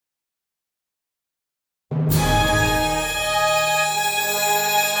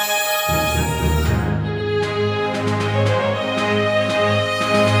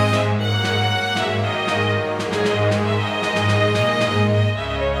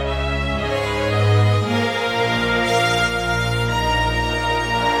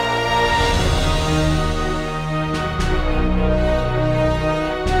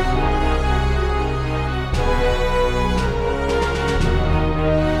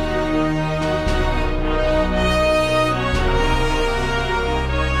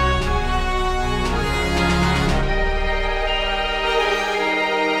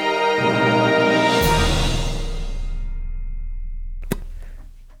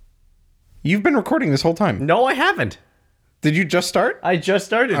You've been recording this whole time. No, I haven't. Did you just start? I just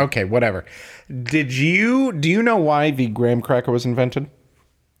started. Okay, whatever. Do you know why the graham cracker was invented?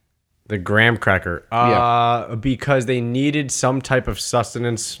 The graham cracker. Because they needed some type of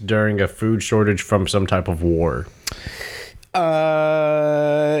sustenance during a food shortage from some type of war.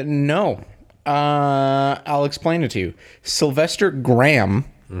 No. I'll explain it to you. Sylvester Graham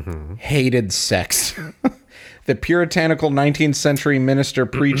hated sex. The puritanical 19th century minister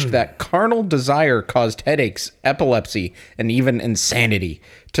preached that carnal desire caused headaches, epilepsy, and even insanity.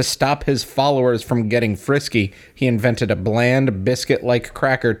 To stop his followers from getting frisky, he invented a bland, biscuit-like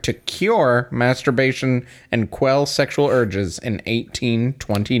cracker to cure masturbation and quell sexual urges in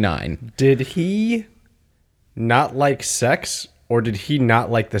 1829. Did he not like sex, or did he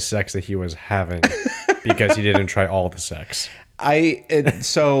not like the sex that he was having because he didn't try all the sex?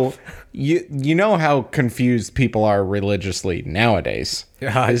 So you know how confused people are religiously nowadays.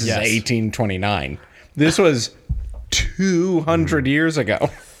 This is 1829. This was 200 years ago.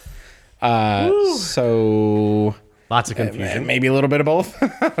 So Lots of confusion. maybe a little bit of both.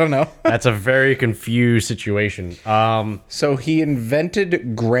 I don't know. That's a very confused situation. So he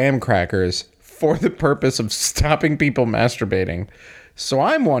invented graham crackers for the purpose of stopping people masturbating. So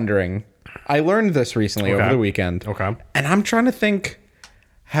I'm wondering, I learned this recently over the weekend. Okay. And I'm trying to think,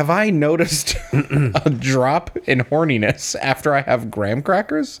 have I noticed a drop in horniness after I have graham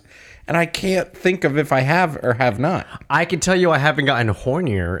crackers? And I can't think of if I have or have not. I can tell you I haven't gotten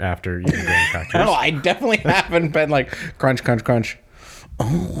hornier after eating graham crackers. No, I definitely haven't been like crunch, crunch, crunch.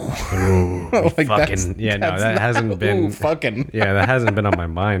 Ooh, Like fucking yeah, no, that hasn't been. Ooh, fucking. Yeah, that hasn't been on my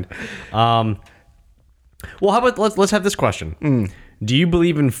mind. Well, how about let's have this question. Do you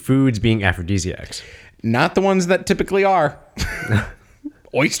believe in foods being aphrodisiacs? Not the ones that typically are.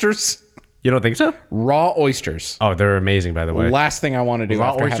 Oysters? You don't think so? Raw oysters. Oh, they're amazing, by the way. Last thing I want to do.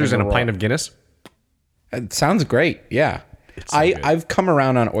 Raw after oysters and having a pint of Guinness. It sounds great. Yeah. so good. I've come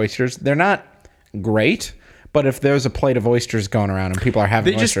around on oysters. They're not great, but if there's a plate of oysters going around and people are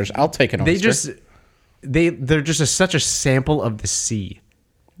having oysters, I'll take an oyster. They're just such a sample of the sea.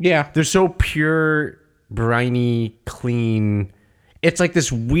 Yeah. They're so pure, briny, clean. It's like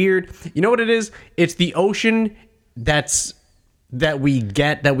this weird. You know what it is? It's the ocean that we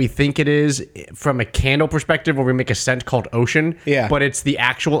think it is from a candle perspective, where we make a scent called ocean. Yeah. But it's the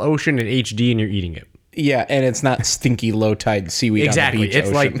actual ocean in HD, and you're eating it. Yeah, and it's not stinky low tide seaweed Exactly. on the beach It's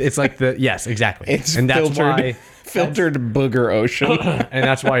ocean. like the yes, exactly. It's and that's filtered, why filtered booger ocean. and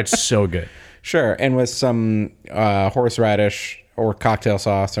that's why it's so good. Sure, and with some horseradish or cocktail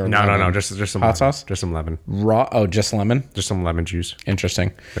sauce or No, just some hot lemon. sauce? Just some lemon. Raw. Oh, just lemon. Just some lemon juice.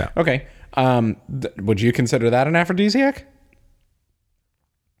 Interesting. Yeah. Okay. Would you consider that an aphrodisiac?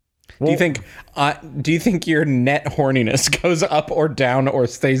 Do you think your net horniness goes up or down or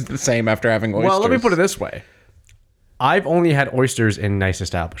stays the same after having oysters? Well, let me put it this way. I've only had oysters in nice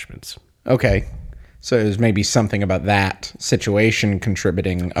establishments. Okay. So there's maybe something about that situation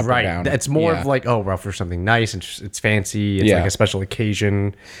contributing up or down. It's more Yeah. of like, oh, well, for something nice and it's fancy. It's Yeah. like a special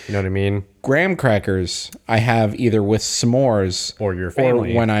occasion. You know what I mean? Graham crackers I have either with s'mores Or your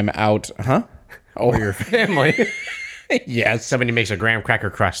family. or when I'm out. Huh? Or your family. Yes. Somebody makes a graham cracker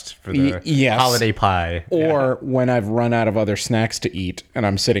crust for the yes. holiday pie. Or when I've run out of other snacks to eat and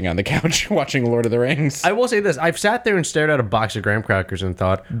I'm sitting on the couch watching Lord of the Rings. I will say this. I've sat there and stared at a box of graham crackers and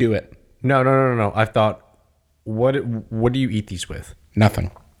thought, Do it. no. I've thought, what do you eat these with?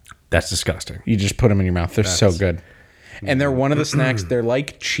 Nothing. That's disgusting. You just put them in your mouth. They're so good. And they're one of the snacks. They're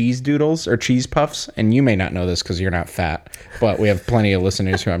like cheese doodles or cheese puffs. And you may not know this because you're not fat, but we have plenty of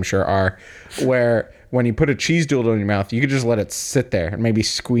listeners who I'm sure are, where when you put a cheese doodle in your mouth, you could just let it sit there and maybe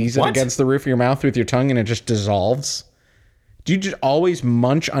squeeze it against the roof of your mouth with your tongue and it just dissolves. Do you just always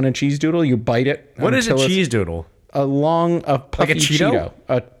munch on a cheese doodle? You bite it? What is a until it's cheese doodle? a puffy Cheeto? Cheeto.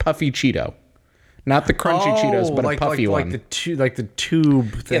 A puffy Cheeto. Not the crunchy Cheetos, but a puffy one. Like the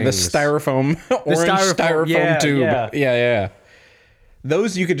tube things. Yeah, the styrofoam, orange styrofoam yeah, tube. yeah. Yeah.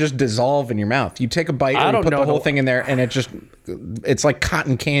 Those you could just dissolve in your mouth. You take a bite and you put the whole thing in there, and it's like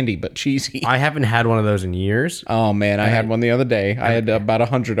cotton candy, but cheesy. I haven't had one of those in years, Oh man, I had one the other day. I had about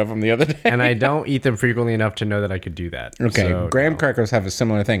 100 of them the other day. and I don't eat them frequently enough to know that I could do that. Okay, So, graham crackers have a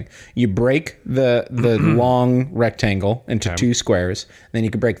similar thing. You break the long rectangle into two squares. Then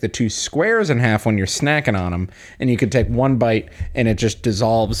you could break the two squares in half when you're snacking on them, and you could take one bite and it just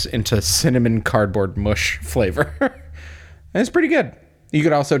dissolves into cinnamon cardboard mush flavor. And it's pretty good. You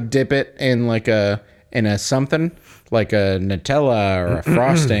could also dip it in a something like a Nutella or a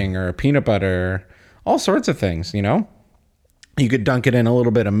frosting or a peanut butter, all sorts of things. You know, you could dunk it in a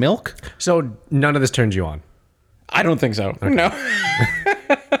little bit of milk. So none of this turns you on. I don't think so. No.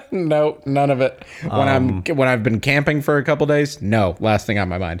 No, none of it. When I've been camping for a couple days, no. Last thing on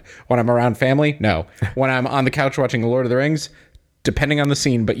my mind. When I'm around family, no. When I'm on the couch watching The Lord of the Rings, depending on the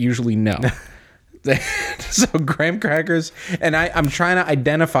scene, but usually no. So graham crackers, and I'm trying to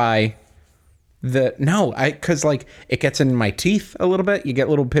identify because like it gets in my teeth a little bit. You get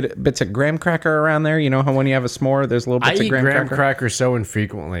little bits of graham cracker around there. You know how when you have a s'more, there's little bits I of eat graham cracker. crackers so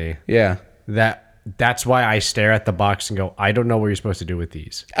infrequently Yeah, that's why I stare at the box and go, I don't know what you're supposed to do with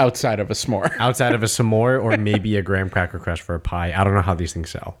these. outside of a s'more. Outside of a s'more or maybe a graham cracker crust for a pie. I don't know how these things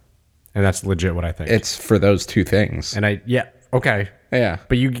sell. And that's legit what I think. It's for those two things. And okay. Yeah.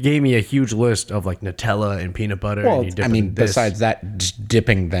 But you gave me a huge list of like Nutella and peanut butter. Well, and you dip I mean, in this. besides that, just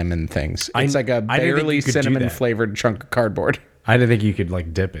dipping them in things. It's like a I didn't think barely you could do cinnamon that. flavored chunk of cardboard. I didn't think you could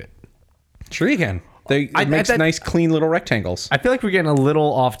like dip it. Sure you can. It makes nice, clean little rectangles. I feel like we're getting a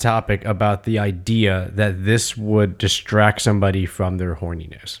little off topic about the idea that this would distract somebody from their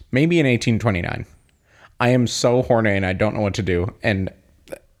horniness. Maybe in 1829. I am so horny and I don't know what to do. And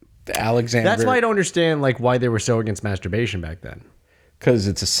Alexander... That's why I don't understand like why they were so against masturbation back then. Because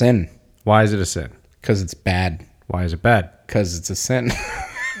it's a sin. Why is it a sin? Because it's bad. Why is it bad? Because it's a sin.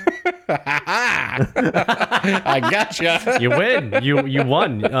 I gotcha. You win. You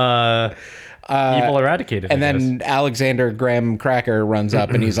won. Evil eradicated. And then Alexander Graham Cracker runs up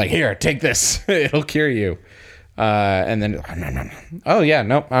and he's like, "Here, take this. It'll cure you." And then, no. Oh yeah,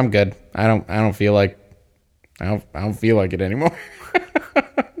 nope, I'm good. I don't feel like it anymore.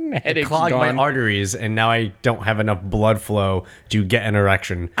 Headache's clogged gone. my arteries, and now I don't have enough blood flow to get an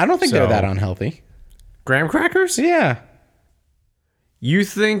erection. I don't think they're that unhealthy. Graham crackers? Yeah. You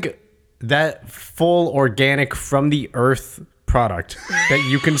think that full organic from the earth product that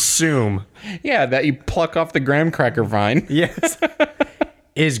you consume, Yeah, that you pluck off the graham cracker vine. yes,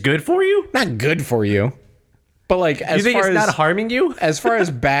 is good for you? Not good for you. But like as You think far it's as not harming you? as far as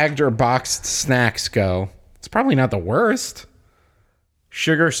bagged or boxed snacks go, it's probably not the worst.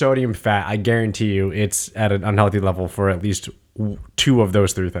 Sugar, sodium, fat. I guarantee you, it's at an unhealthy level for at least two of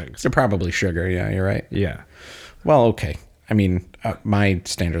those three things. They're probably sugar. Yeah, you're right. Yeah. Well, okay. I mean, my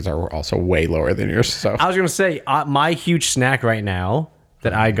standards are also way lower than yours. So I was gonna say my huge snack right now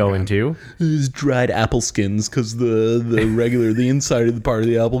that I go into is dried apple skins because the inside of the part of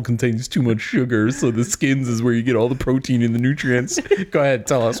the apple contains too much sugar. So the skins is where you get all the protein and the nutrients. Go ahead,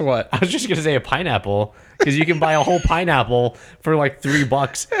 tell us what. I was just gonna say a pineapple because you can buy a whole pineapple for like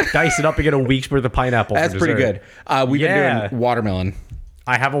 $3, dice it up and get a week's worth of pineapple. That's pretty good. We've been doing watermelon.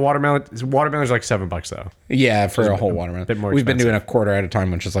 I have a watermelon. Watermelon's like $7 though. Yeah, for a whole watermelon. Bit more We've been expensive. doing a quarter at a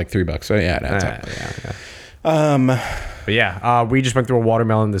time, which is like $3. So yeah, that's But yeah, we just went through a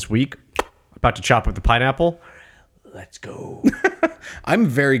watermelon this week. About to chop up the pineapple. Let's go. I'm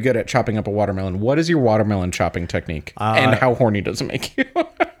very good at chopping up a watermelon. What is your watermelon chopping technique? And how horny does it make you?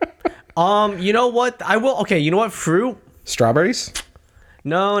 You know what? I will. Okay, you know what? Fruit? Strawberries?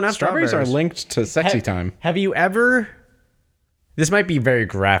 No, not Strawberries are linked to sexy time. Have you ever? This might be very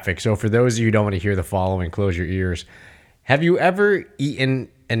graphic, so for those of you who don't want to hear the following, close your ears. Have you ever eaten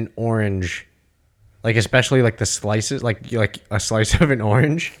an orange, like especially like the slices, like a slice of an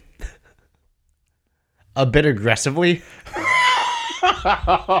orange, a bit aggressively?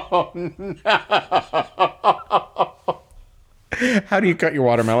 How do you cut your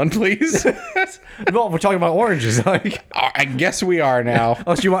watermelon, please? Well, we're talking about oranges. Like, I guess we are now.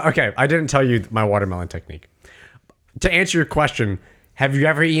 oh, so you want? Okay, I didn't tell you my watermelon technique. To answer your question, have you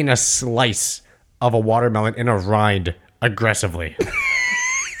ever eaten a slice of a watermelon in a rind aggressively?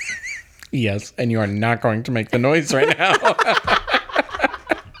 Yes, and you are not going to make the noise right now.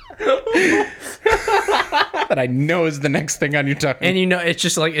 That I know is the next thing on your tongue. And you know, it's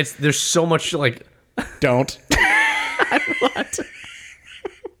just like there's so much like Don't. what?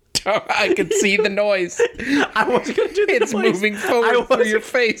 I can see the noise. I wasn't gonna do the It's noise. moving forward through your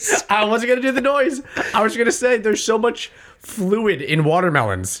face. I wasn't gonna do the noise. I was gonna say there's so much fluid in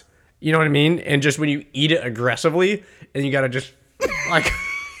watermelons. You know what I mean? And just when you eat it aggressively, and you gotta just like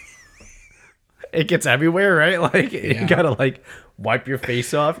it gets everywhere, right? Like you gotta like wipe your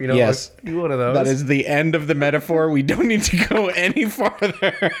face off. You know? Yes. Like, do one of those. That is the end of the metaphor. We don't need to go any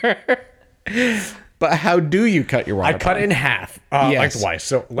farther. But how do you cut your watermelon? I cut it in half, Yes. lengthwise.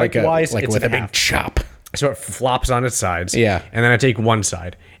 So like lengthwise, like it's with in a big half. chop. So it flops on its sides. Yeah. And then I take one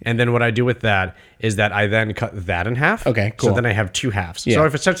side. And then what I do with that is that I then cut that in half. Okay, cool. So then I have two halves. Yeah. So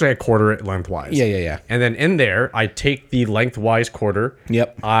if essentially I quarter it lengthwise. Yeah. And then in there, I take the lengthwise quarter.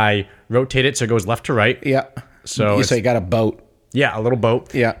 Yep. I rotate it so it goes left to right. Yeah. So you it's- got a boat. Yeah, a little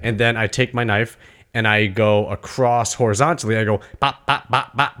boat. Yeah. And then I take my knife and I go across horizontally. I go bop, bop,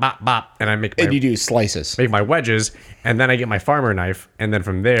 bop, bop, bop, bop, and I make And you do slices. my wedges, and then I get my farmer knife, and then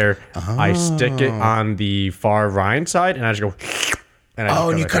from there I stick it on the far rind side, and I just go. And I just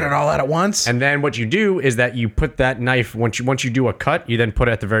And you cut it all out at once? And then what you do is that you put that knife once you do a cut, you then put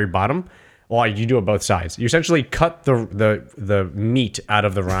it at the very bottom. Well, you do it both sides. You essentially cut the meat out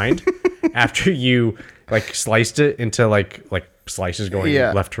of the rind after you like sliced it into like slices going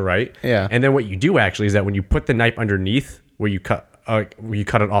left to right. Yeah. And then what you do actually is that when you put the knife underneath where you cut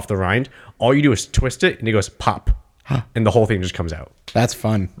it off the rind, all you do is twist it and it goes pop, and the whole thing just comes out. That's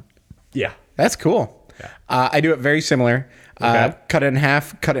fun. Yeah. That's cool. Yeah. I do it very similar. Okay. Cut it in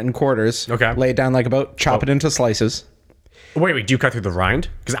half, cut it in quarters. Okay. Lay it down like a boat, chop it into slices. Wait, do you cut through the rind?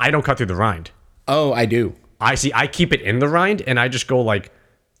 Because I don't cut through the rind. Oh, I do. I keep it in the rind, and I just go like,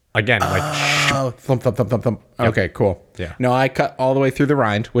 again, like, Oh, thump, thump, thump, thump, thump. Okay, cool. Yeah. No, I cut all the way through the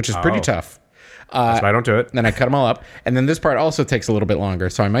rind, which is pretty tough. that's why I don't do it. Then I cut them all up. And then this part also takes a little bit longer,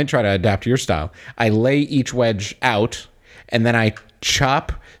 so I might try to adapt to your style. I lay each wedge out, and then I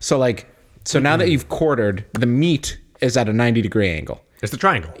chop. So now that you've quartered, the meat is at a 90-degree angle. It's the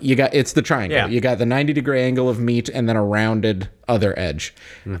triangle. It's the triangle. Yeah. You got the 90-degree angle of meat and then a rounded other edge.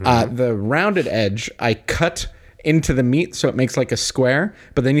 The rounded edge, I cut into the meat so it makes like a square,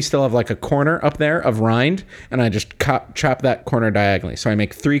 but then you still have like a corner up there of rind, and I just chop that corner diagonally. So I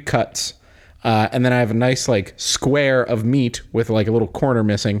make 3 cuts, and then I have a nice like square of meat with like a little corner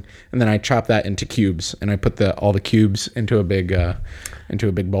missing, and then I chop that into cubes, and I put all the cubes into a big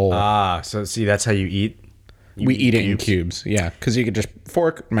bowl. So see, that's how you eat. We eat it in cubes, yeah, because you could just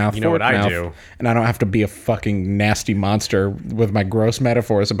fork, mouth, know fork, what I mouth, do? and I don't have to be a fucking nasty monster with my gross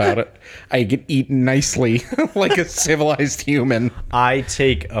metaphors about it. I can eat nicely like a civilized human. I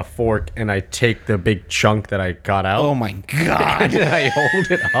take a fork and I take the big chunk that I got out. Oh my god! And I hold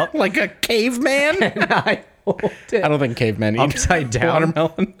it up. Like a caveman? And I hold it I don't think cavemen eat upside down.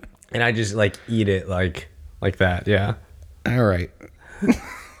 watermelon. And I just like eat it like that. Yeah. All right.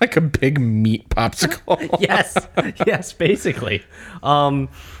 Like a big meat popsicle. Yes, basically.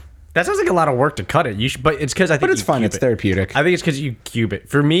 That sounds like a lot of work to cut it. You should, but it's because I think. But it's you fun. cube It's it. therapeutic. I think it's because you cube it.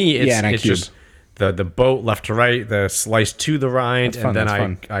 For me, it's, and I it's cube. just the boat left to right, the slice to the rind, That's fun, and then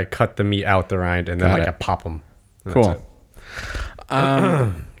that's fun. I cut the meat out the rind, and then Got like it. I pop them. Cool.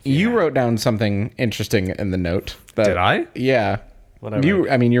 You wrote down something interesting in the note. Did I? Yeah. What I You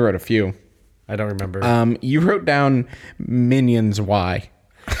wrote a few. I don't remember. You wrote down Minions why.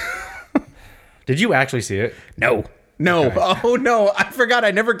 Did you actually see it? No. Oh no, I forgot.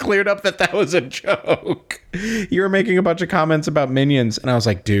 I never cleared up that was a joke. You were making a bunch of comments about Minions, and I was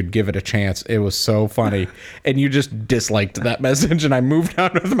like, dude, give it a chance. It was so funny. And you just disliked that message, and I moved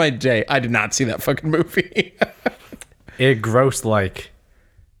on with my day. I did not see that fucking movie. It grossed like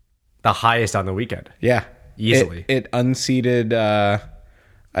the highest on the weekend. Yeah. Easily. It unseated, I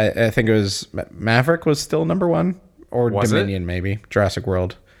think it was Maverick was still number 1, or Was it? Dominion maybe, Jurassic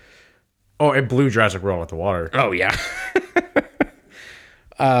World. Oh, it blew Jurassic World with the water. Oh yeah.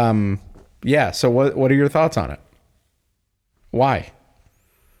 Yeah. So what are your thoughts on it? Why?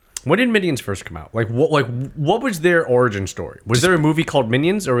 When did Minions first come out? Like what was their origin story? Was there a movie called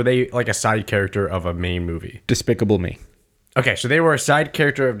Minions, or were they like a side character of a main movie? Despicable Me. Okay, so they were a side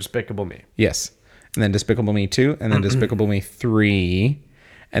character of Despicable Me. Yes. And then Despicable Me 2, and then Despicable Me 3,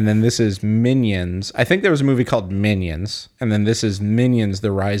 and then this is Minions. I think there was a movie called Minions, and then this is Minions: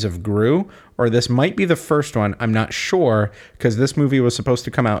 The Rise of Gru, or this might be the first one. I'm not sure, because this movie was supposed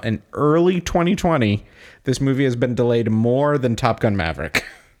to come out in early 2020. This movie has been delayed more than Top Gun Maverick.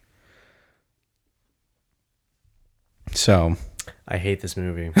 So, I hate this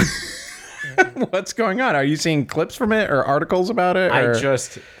movie. what's going on? Are you seeing clips from it or articles about it? Or?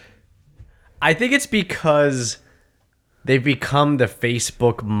 I think it's because they've become the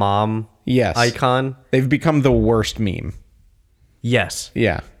Facebook mom Yes. icon. They've become the worst meme. Yes.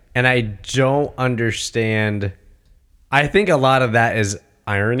 Yeah. And I don't understand. I think a lot of that is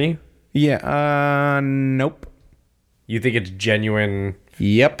irony. Yeah. Nope. You think it's genuine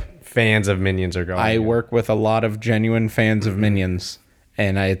Yep. fans of Minions are going. I work with a lot of genuine fans of Minions,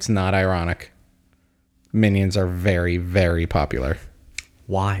 and it's not ironic. Minions are very, very popular.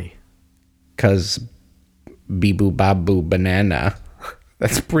 Why? Because Bee-boo Babu Banana.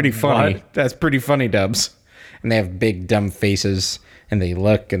 That's pretty funny. What? That's pretty funny, Dubs. And they have big, dumb faces, and they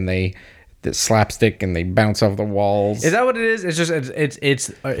look, and they slapstick, and they bounce off the walls. Is that what it is? It's just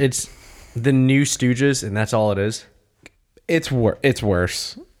it's the new Stooges, and that's all it is. It's worse.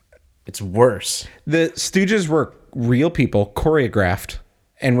 It's worse. The Stooges were real people, choreographed,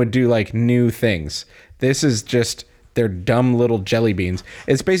 and would do like new things. This is just their dumb little jelly beans.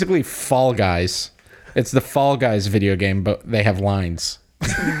 It's basically Fall Guys It's the Fall Guys video game, but they have lines.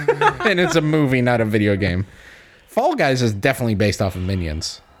 And it's a movie, not a video game. Fall Guys is definitely based off of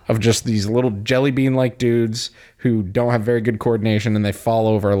Minions, of just these little jelly bean-like dudes who don't have very good coordination and they fall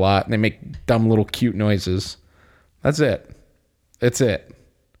over a lot and they make dumb little cute noises. That's it. It's it.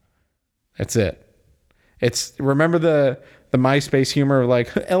 It's it. It's remember the MySpace humor of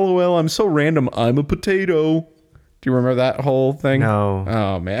like, LOL, I'm so random. I'm a potato. Do you remember that whole thing? No.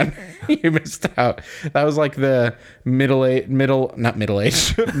 Oh man, you missed out. That was like the middle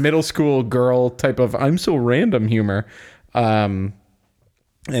school girl type of I'm so random humor. And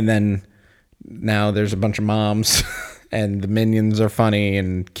then now there's a bunch of moms and the Minions are funny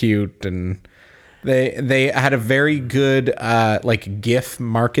and cute, and they had a very good like GIF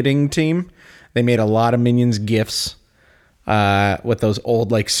marketing team. They made a lot of Minions GIFs. With those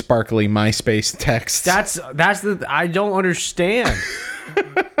old like sparkly MySpace texts. That's the I don't understand.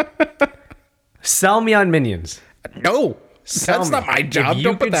 Sell me on Minions. No, that's not my job. If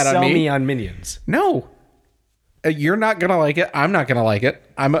Don't put that on sell me. me on Minions. No, you're not gonna like it. I'm not gonna like it.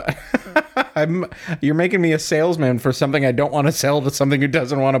 You're making me a salesman for something I don't want to sell to something who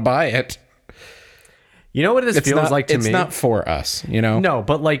doesn't want to buy it. You know what this feels like to me? It's not for us. You know. No,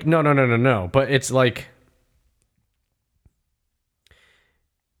 but like no. But it's like,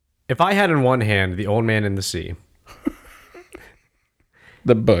 if I had in one hand The Old Man in the Sea.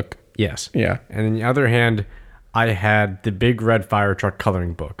 The book. Yes. Yeah. And in the other hand, I had the Big Red Fire Truck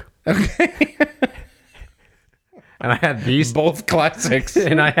coloring book. Okay. And I had these both classics.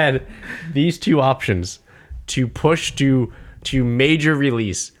 And I had these two options to push to major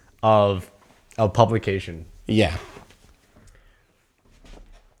release of publication. Yeah.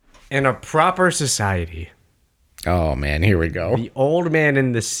 In a proper society, Oh man, here we go. The Old Man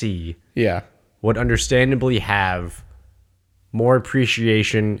in the Sea Yeah. would understandably have more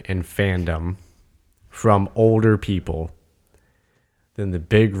appreciation and fandom from older people than the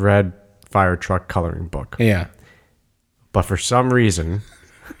Big Red Fire Truck coloring book. Yeah. But for some reason,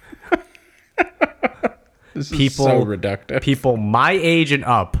 This people is so reductive. people my age and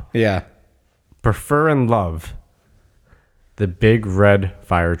up Yeah. prefer and love the Big Red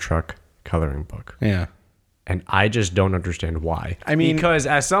Fire Truck coloring book. Yeah. And I just don't understand why. I mean, because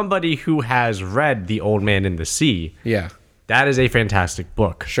as somebody who has read The Old Man in the Sea, Yeah. that is a fantastic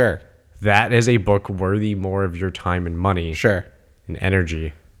book. Sure. That is a book worthy more of your time and money Sure. and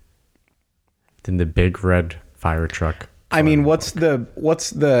energy than the Big Red Fire Truck. I mean, what's the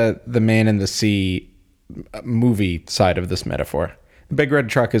Man in the Sea movie side of this metaphor? Big Red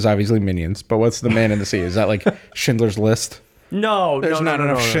Truck is obviously Minions, but what's the Man in the Sea? Is that like Schindler's List? No, There's not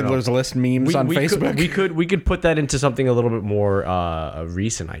enough Schindler's List memes on Facebook. We could put that into something a little bit more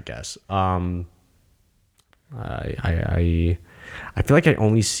recent, I guess. I feel like I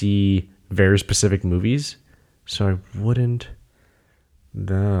only see very specific movies, so I wouldn't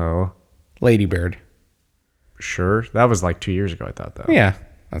know. Lady Bird. Sure, that was like 2 years ago. I thought though. Yeah,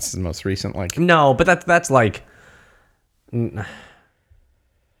 that's the most recent. Like, No, but that's like.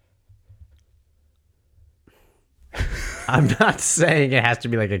 I'm not saying it has to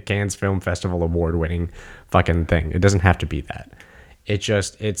be like a Cannes Film Festival award-winning fucking thing. It doesn't have to be that.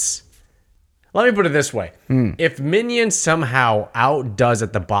 It's. Let me put it this way: if Minions somehow outdoes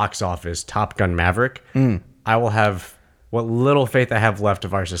at the box office Top Gun Maverick, I will have what little faith I have left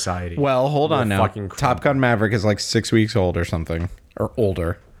of our society. well, hold on now. fucking Top Gun Maverick is like 6 weeks old or something, or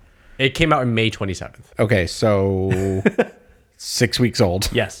older. It came out in May 27th. Okay, so 6 weeks old.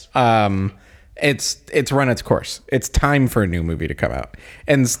 Yes. It's run its course. It's time for a new movie to come out,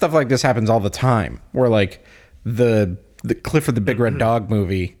 and stuff like this happens all the time. Where like the Clifford the Big Red Dog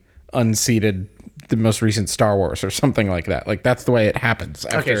movie unseated the most recent Star Wars or something like that. Like that's the way it happens.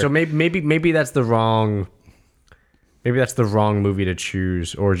 Okay, so maybe that's the wrong. Maybe that's the wrong movie to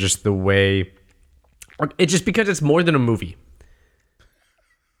choose, or just the way. It's just because it's more than a movie.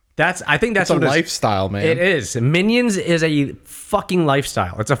 I think that's it's a what lifestyle, man. It is. Minions is a fucking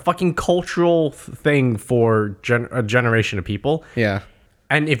lifestyle. It's a fucking cultural thing for a generation of people. Yeah.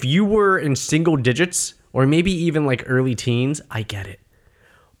 And if you were in single digits or maybe even like early teens, I get it.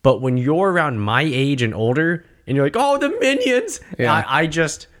 But when you're around my age and older and you're like, oh, the Minions. Yeah. I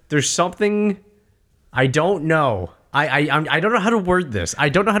just, there's something, I don't know. I don't know how to word this.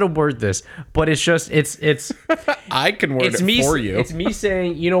 But it's just, it's I can word it me, for you. It's me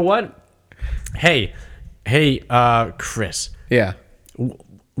saying, you know what? Hey, Chris. Yeah.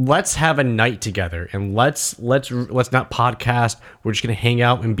 Let's have a night together and let's not podcast. We're just gonna hang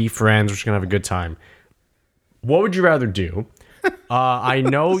out and be friends. We're just gonna have a good time. What would you rather do? I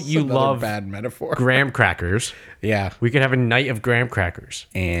know you love bad metaphor. graham crackers. Yeah. We could have a night of graham crackers.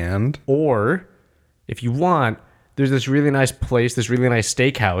 And Or if you want, there's this really nice place, this really nice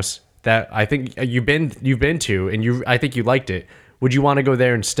steakhouse that I think you've been to, and I think you liked it. Would you want to go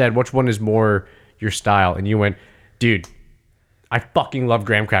there instead? Which one is more your style?" And you went, "Dude, I fucking love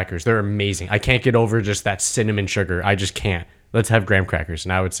graham crackers. They're amazing. I can't get over just that cinnamon sugar. I just can't. Let's have graham crackers."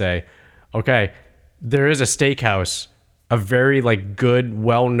 And I would say, "Okay, there is a steakhouse, a very like good,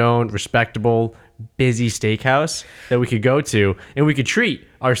 well-known, respectable, busy steakhouse that we could go to, and we could treat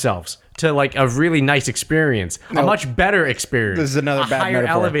ourselves to like a really nice experience, a much better experience." This is another bad metaphor.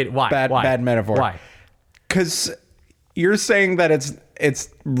 Elevated. Why? Bad metaphor. Why? Because you're saying that it's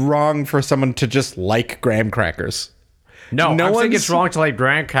wrong for someone to just like graham crackers. No, No I'm saying one's- it's wrong to like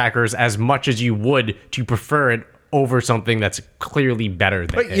graham crackers as much as you would to prefer it over something that's clearly better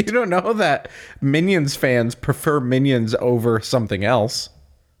than But you it. don't know that Minions fans prefer Minions over something else.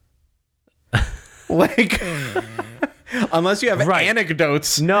 Like, unless you have Right.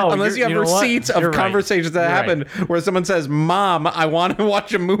 anecdotes. No, unless you have you know what? receipts of You're right. conversations that You're happened where someone says, "Mom, I want to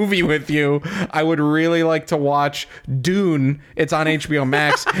watch a movie with you. I would really like to watch Dune. It's on HBO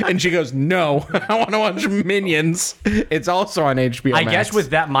Max." And she goes, "No, I want to watch Minions. It's also on HBO I Max." guess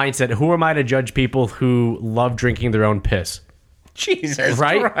with that mindset, who am I to judge people who love drinking their own piss? Jesus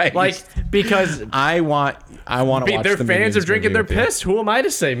Right? Christ. Like, because I want to watch they're the fans Minions of drinking movie their with you. piss. Who am I to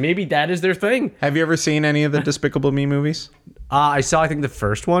say? Maybe that is their thing. Have you ever seen any of the Despicable Me movies? I saw, I think, the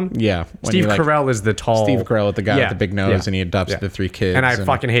first one. Yeah. when Steve you, like, Carell is the tall. Steve Carell with the guy Yeah, with the big nose, yeah, and he adopts yeah. the 3 kids. And I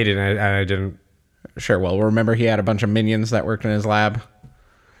fucking hated it, and I didn't. Sure, well, remember he had a bunch of minions that worked in his lab?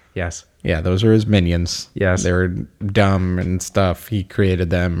 Yes. Yeah, those are his minions. Yes. They were dumb and stuff. He created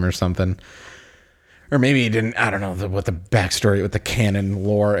them or something. Or maybe he didn't. I don't know what the backstory, what the canon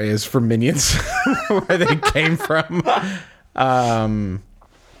lore is for minions, where they came from. Yeah,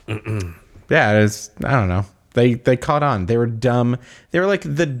 it's, I don't know. They caught on. They were dumb. They were like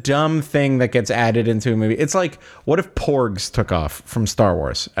the dumb thing that gets added into a movie. It's like, what if Porgs took off from Star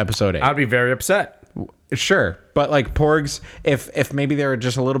Wars Episode 8? I'd be very upset. Sure, but like Porgs, if maybe they were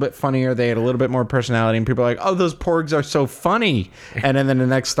just a little bit funnier, they had a little bit more personality, and people are like, "Oh, those Porgs are so funny." And then in the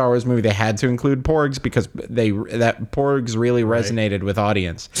next Star Wars movie, they had to include Porgs because that Porgs really resonated with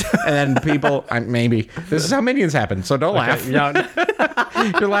audience. And then people, maybe this is how Minions happen, so don't laugh. Yeah,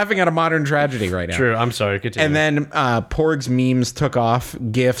 You're laughing at a modern tragedy right now. true. I'm sorry. Continue. And then Porgs memes took off,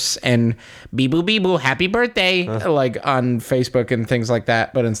 GIFs, and "Beeboo Beeboo, happy birthday," like on Facebook and things like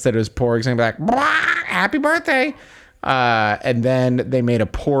that. But instead it was Porgs and be like, "Blah, happy birthday." And then they made a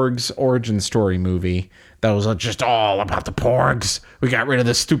Porgs origin story movie that was just all about the Porgs. We got rid of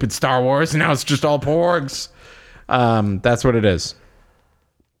the stupid Star Wars, and now it's just all Porgs. That's what it is.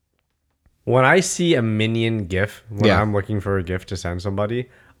 When I see a Minion GIF, when Yeah. I'm looking for a GIF to send somebody,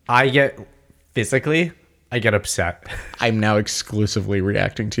 I get upset. I'm now exclusively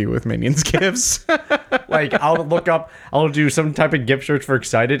reacting to you with Minions GIFs. Like, I'll do some type of GIF search for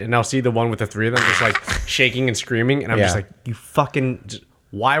excited, and I'll see the one with the 3 of them just like shaking and screaming, and I'm just Yeah. like, you fucking,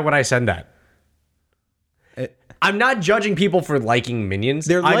 why would I send that? I'm not judging people for liking Minions.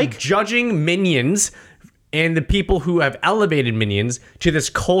 They're I'm like- judging Minions and the people who have elevated Minions to this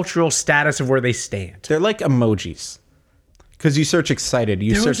cultural status of where they stand. They're like emojis. Because you search excited,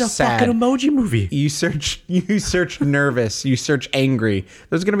 you There search was a sad, fucking emoji movie. you search nervous, you search angry.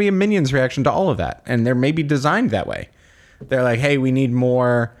 There's going to be a Minions reaction to all of that, and they're maybe designed that way. They're like, hey, we need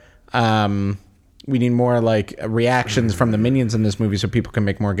more like reactions from the Minions in this movie so people can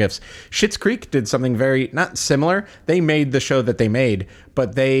make more GIFs. Schitt's Creek did something very not similar. They made the show that they made,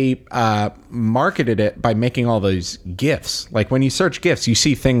 but they marketed it by making all those GIFs. Like when you search GIFs, you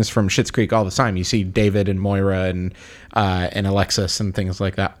see things from Schitt's Creek all the time. You see David and Moira and Alexis and things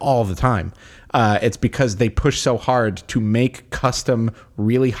like that all the time. It's because they push so hard to make custom,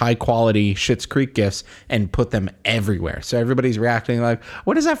 really high quality Schitt's Creek GIFs and put them everywhere. So everybody's reacting like,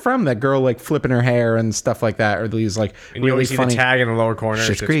 "What is that from? That girl like flipping her hair and stuff like that," or these like And you really always see funny the tag in the lower corner.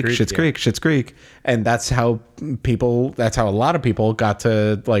 Schitt's Creek, Schitt's Creek, Schitt's Creek, and that's how a lot of people got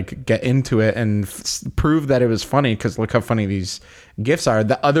to like get into it and prove that it was funny. Because look how funny these GIFs are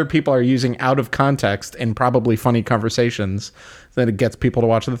that other people are using out of context in probably funny conversations. That it gets people to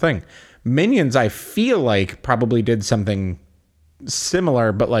watch the thing. Minions, I feel like probably did something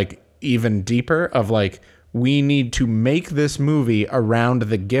similar, but like even deeper. Of like, we need to make this movie around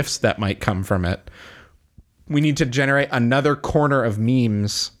the GIFs that might come from it. We need to generate another corner of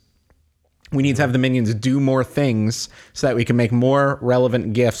memes. We need to have the Minions do more things so that we can make more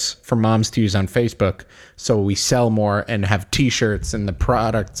relevant GIFs for moms to use on Facebook. So we sell more and have t-shirts and the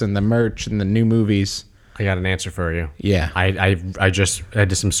products and the merch and the new movies. I got an answer for you. Yeah. I just I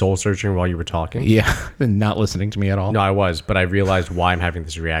did some soul searching while you were talking. Yeah. Not listening to me at all. No, I was, but I realized why I'm having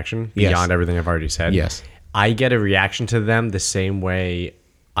this reaction Yes. beyond everything I've already said. Yes. I get a reaction to them the same way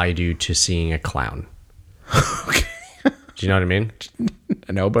I do to seeing a clown. Okay. Do you know what I mean?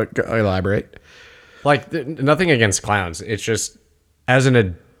 No, but elaborate. Like nothing against clowns. It's just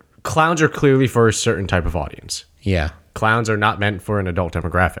clowns are clearly for a certain type of audience. Yeah. Clowns are not meant for an adult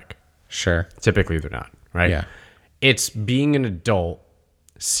demographic. Sure. Typically, they're not. Right? Yeah. It's being an adult,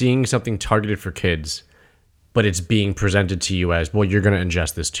 seeing something targeted for kids, but it's being presented to you as, well, you're going to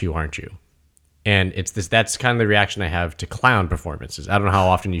ingest this too, aren't you? And it's this. That's kind of the reaction I have to clown performances. I don't know how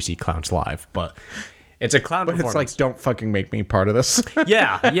often you see clowns live, but it's a clown performance. It's like, don't fucking make me part of this.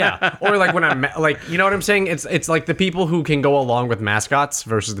 Yeah. Or like when I'm like, you know what I'm saying? It's like the people who can go along with mascots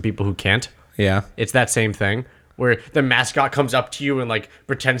versus the people who can't. Yeah. It's that same thing where the mascot comes up to you and like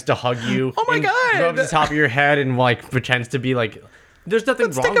pretends to hug you. Oh my and God. rubs the top of your head and like pretends to be like, there's nothing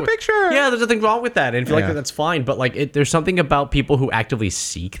Let's wrong take a with picture. Yeah, there's nothing wrong with that. And if you like Yeah. that, that's fine. But like there's something about people who actively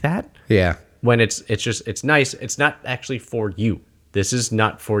seek that Yeah. when it's nice. It's not actually for you. This is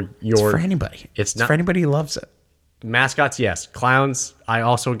not for your It's for anybody. It's It's not for anybody who loves it. mascots. Yes, clowns. I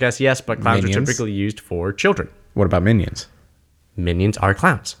also guess yes, but clowns Minions. are typically used for children. What about Minions? Minions are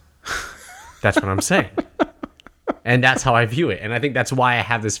clowns. That's what I'm saying. And that's how I view it. And I think that's why I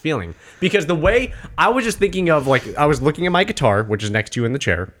have this feeling. Because the way I was just thinking of, like, I was looking at my guitar, which is next to you in the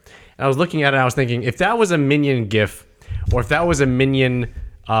chair. And I was looking at it, and I was thinking, if that was a Minion GIF, or if that was a Minion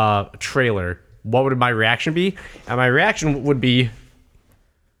trailer, what would my reaction be? And my reaction would be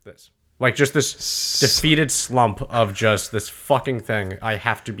this. Like, just this defeated slump of just this fucking thing I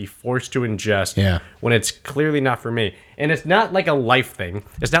have to be forced to ingest Yeah. when it's clearly not for me. And it's not like a life thing.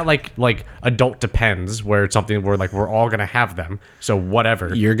 It's not like Adult Depends, where it's something where like we're all gonna have them. So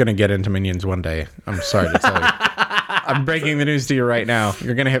whatever. You're going to get into Minions one day. I'm sorry to tell you. I'm breaking the news to you right now.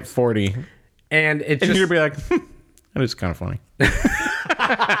 You're going to hit 40. And it's And just you're going to be like, that is kind of funny.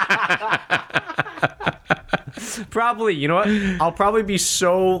 probably, you know what? I'll probably be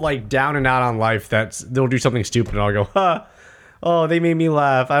so like down and out on life that they'll do something stupid and I'll go, huh. Oh, they made me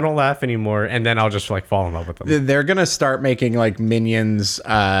laugh. I don't laugh anymore. And then I'll just like fall in love with them. They're going to start making like Minions,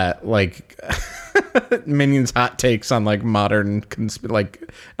 like Minions hot takes on like modern,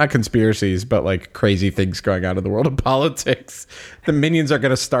 like not conspiracies, but like crazy things going on in the world of politics. The Minions are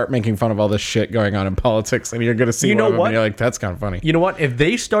going to start making fun of all this shit going on in politics. And you're going to see You know one of them what? and you're like, that's kind of funny. You know what? If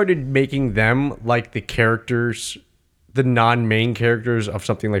they started making them like the characters, the non-main characters of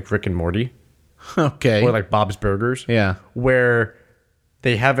something like Rick and Morty Okay. or like Bob's Burgers, Yeah. where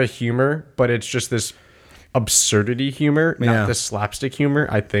they have a humor, but it's just this absurdity humor, not Yeah. this slapstick humor,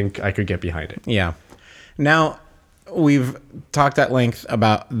 I think I could get behind it. Yeah. Now, we've talked at length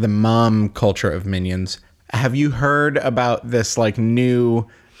about the mom culture of Minions. Have you heard about this like new,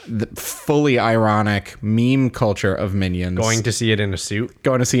 fully ironic meme culture of Minions? Going to see it in a suit.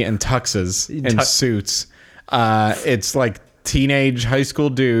 Going to see it in tuxes, in suits. It's like teenage high school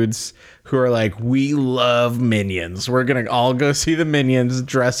dudes who are like, we love Minions. We're going to all go see the Minions,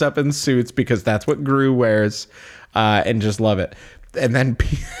 dress up in suits because that's what Gru wears, and just love it. And then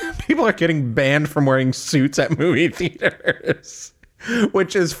people are getting banned from wearing suits at movie theaters,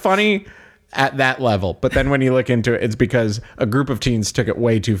 which is funny at that level. But then when you look into it, it's because a group of teens took it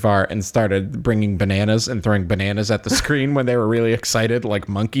way too far and started bringing bananas and throwing bananas at the screen when they were really excited, like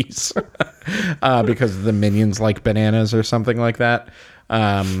monkeys, because the Minions like bananas or something like that.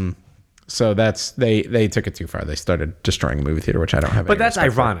 So that's they took it too far. They started destroying the movie theater, which I don't have. But that's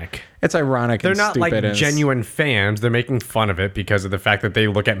ironic. It's ironic. They're and not like stupid and genuine fans. They're making fun of it because of the fact that they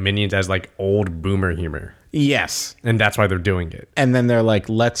look at Minions as like old boomer humor. Yes. And that's why they're doing it. And then they're like,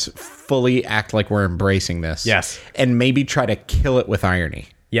 let's fully act like we're embracing this. Yes. And maybe try to kill it with irony.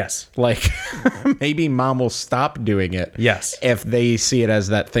 Yes. Like maybe mom will stop doing it. Yes. If they see it as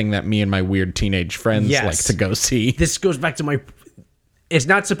that thing that me and my weird teenage friends Yes. like to go see. This goes back to my... It's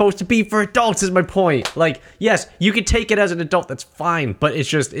not supposed to be for adults is my point. Like, yes, you can take it as an adult. That's fine. But it's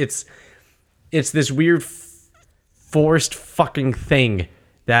just... It's this weird forced fucking thing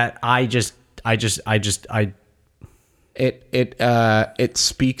that It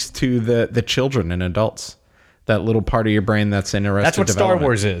speaks to the children and adults. That little part of your brain that's in Arrested That's what Star Development.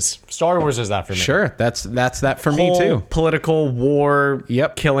 Wars is. Star Wars is that for me. Sure, that's that for me Whole too. Political war,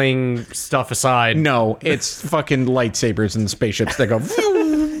 Yep. killing stuff aside. No, it's fucking lightsabers and spaceships that go.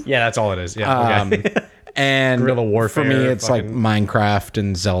 Yeah, that's all it is. Yeah. Okay. And Guerrilla warfare, for me, it's fucking- like Minecraft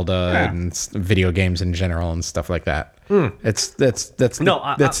and Zelda and video games in general and stuff like that. That's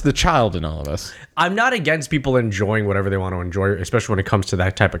the child in all of us. I'm not against people enjoying whatever they want to enjoy, especially when it comes to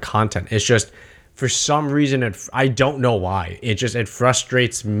that type of content. It's just for some reason, I don't know why. It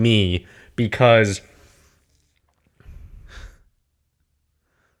frustrates me because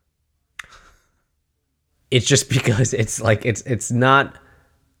it's not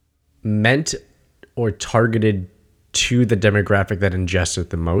meant or targeted to the demographic that ingests it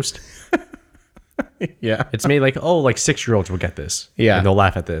the most. Yeah. It's made like, oh, like 6-year-olds will get this. Yeah. And they'll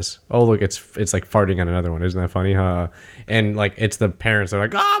laugh at this. Oh, look, it's like farting on another one. Isn't that funny? Huh? And like, it's the parents that are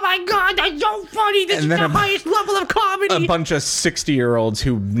like, oh my God, that's so funny. This is the highest level of comedy. A bunch of 60-year-olds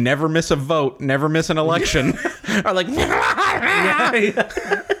who never miss a vote, never miss an election, are like,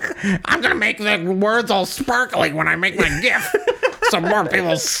 I'm going to make the words all sparkly when I make my GIF so more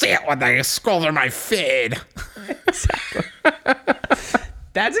people see it when they scroll through my feed.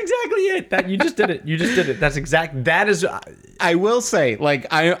 That's exactly it. That you just did it. That is. I will say, like,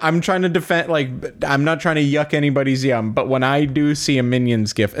 I'm trying to defend, like, I'm not trying to yuck anybody's yum, but when I do see a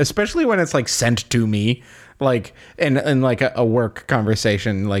Minions GIF, especially when it's like sent to me, like in like a work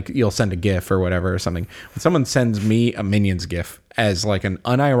conversation, like you'll send a GIF or whatever or something. When someone sends me a Minions GIF as like an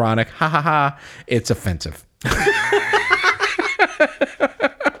unironic ha ha ha, it's offensive.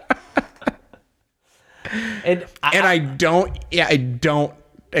 And I don't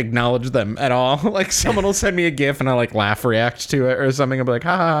acknowledge them at all. Like someone will send me a GIF and I like laugh, react to it or something. I'll be like,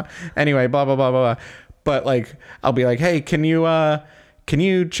 ha. Anyway, blah, blah, blah, blah. But like, I'll be like, hey, can you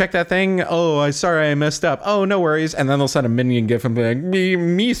check that thing? Oh, sorry, I messed up. Oh, no worries. And then they'll send a Minion GIF and be like,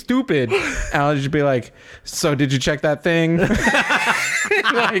 me stupid. And I'll just be like, so did you check that thing?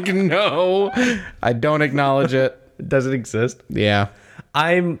 Like, no, I don't acknowledge it. Does it exist? Yeah.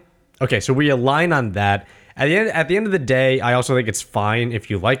 Okay, so we align on that. At the end of the day, I also think it's fine if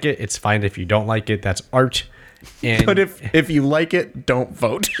you like it. It's fine if you don't like it. That's art. And but if you like it, don't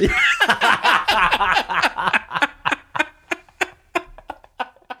vote.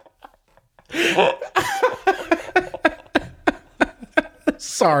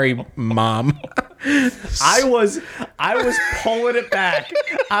 Sorry, Mom. I was pulling it back.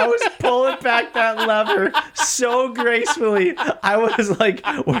 I was pulling back that lever so gracefully. I was like,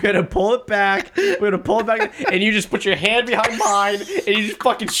 we're gonna pull it back. And you just put your hand behind mine and you just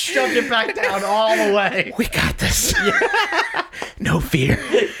fucking shoved it back down all the way. We got this. Yeah. No fear.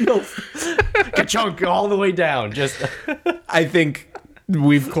 No, ka-chunk all the way down. Just, I think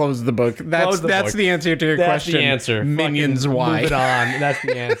we've closed the book. That's the answer to your question. That's the answer. Minions, fucking why? Move it on. That's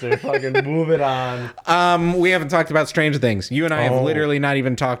the answer. Fucking move it on. We haven't talked about Stranger Things. You and I have literally not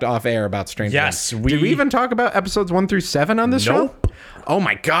even talked off air about Stranger Things. Yes, Did we even talk about episodes 1 through 7 on this show? Oh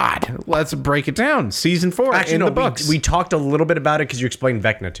my God. Let's break it down. Season 4 in the books. We talked a little bit about it because you explained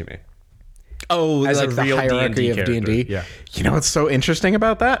Vecna to me. Oh, as like a the real hierarchy D&D of D&D. Yeah. You know what's so interesting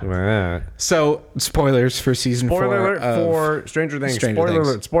about that? So, spoilers for season 4. Spoiler alert for Stranger Things. Stranger Things.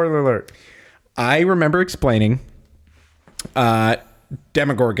 Alert. Spoiler alert. I remember explaining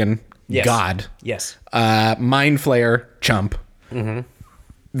Demogorgon, yes. God. Yes. Mind Flayer, chump.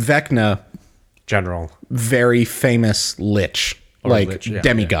 Mm-hmm. Vecna, general. Very famous lich. Lich, yeah,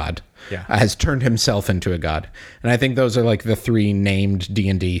 demigod. Yeah. Has turned himself into a god. And I think those are like the 3 named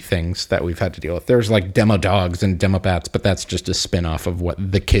D&D things that we've had to deal with. There's like demo dogs and demo bats, but that's just a spin-off of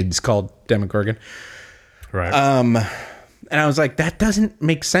what the kids called Demogorgon. Right. And I was like, that doesn't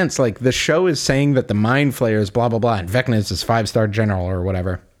make sense. Like the show is saying that the Mind Flayer is blah, blah, blah, and Vecna is this 5-star general or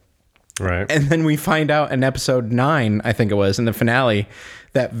whatever. Right. And then we find out in episode 9, I think it was, in the finale,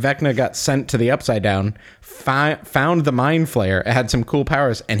 that Vecna got sent to the Upside Down, found the Mind Flayer, it had some cool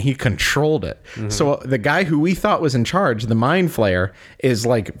powers, and he controlled it. Mm-hmm. So the guy who we thought was in charge, the Mind Flayer, is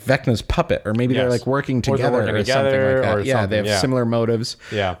like Vecna's puppet, or maybe they're like working together or something like that. Yeah, they have similar motives.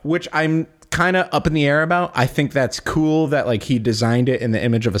 Yeah. Which I'm kind of up in the air about. I think that's cool that like he designed it in the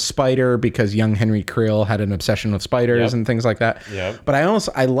image of a spider because young Henry Creel had an obsession with spiders and things like that. Yep. But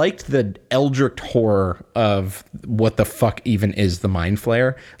I liked the eldritch horror of what the fuck even is the Mind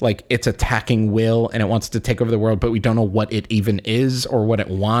Flayer. Like it's attacking will and it wants to take over the world, but we don't know what it even is or what it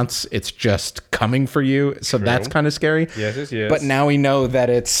wants. It's just coming for you. So that's kind of scary. Yes. But now we know that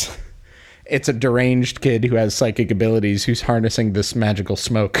it's a deranged kid who has psychic abilities who's harnessing this magical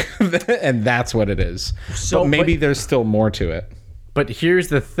smoke. And that's what it is. So but maybe there's still more to it. But here's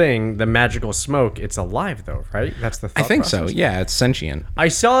the thing, the magical smoke, it's alive though, right? That's the thought I think process. so. Yeah, it's sentient. I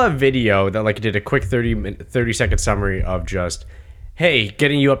saw a video that like did a quick 30-second summary of just, hey,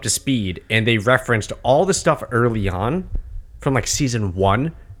 getting you up to speed. And they referenced all the stuff early on from like season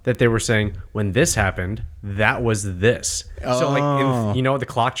 1 that they were saying, when this happened, that was this. So like, you know, the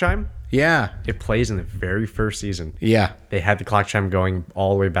clock chime? Yeah. It plays in the very first season. Yeah. They had the clock chime going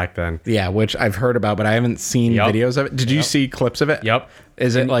all the way back then. Yeah, which I've heard about, but I haven't seen Yep. videos of it. Did you see clips of it? Yep.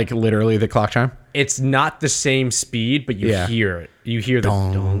 Is it like literally the clock chime? It's not the same speed, but you Yeah. hear it. You hear the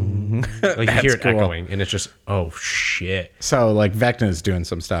dong. Like you hear it cool. echoing, and it's just, oh shit. So like Vecna's doing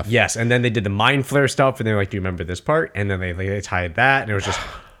some stuff. Yes, and then they did the mind flare stuff, and they're like, "Do you remember this part?" And then they tied that, and it was just,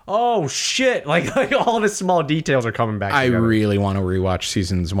 oh shit! Like all of the small details are coming back. I together. really want to rewatch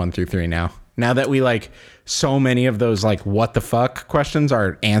seasons 1 through 3 now. Now that we like so many of those like what the fuck questions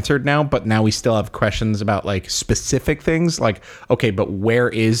are answered now, but now we still have questions about like specific things like, okay, but where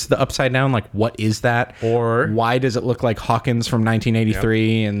is the upside down? Like what is that? Or- why does it look like Hawkins from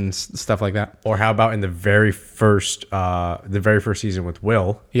 1983 and stuff like that? Or how about in the very first season with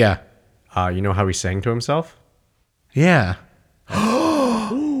Will? Yeah. You know how he sang to himself? Yeah.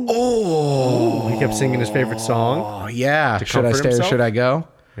 He kept singing his favorite song. Oh yeah. Should I comfort stay or himself? should I go?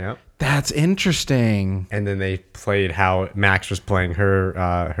 Yeah. That's interesting. And then they played how Max was playing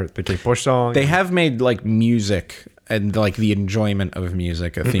the Kate Bush song. They have made like music and like the enjoyment of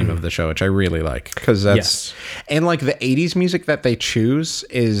music a theme of the show, which I really like because that's Yes. and like the 80s music that they choose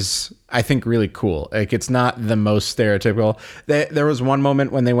is I think really cool. Like it's not the most stereotypical. There was one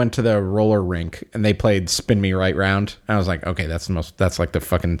moment when they went to the roller rink and they played Spin Me Right Round. And I was like, okay, that's like the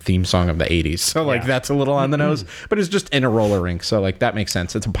fucking theme song of the 80s. So like that's a little on the nose, but it's just in a roller rink. So like that makes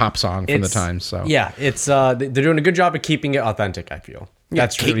sense. It's a pop song from the time. So yeah, it's they're doing a good job of keeping it authentic, I feel.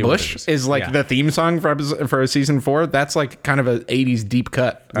 That's Kate really what Bush it is like Yeah. the theme song for season 4. That's like kind of a 80s deep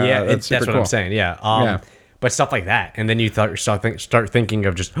cut. Yeah, that's that's what I'm saying. Yeah. Yeah. But stuff like that, and then you start thinking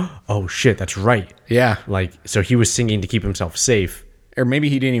of just, oh shit, that's right. Yeah. Like, so he was singing to keep himself safe. Or maybe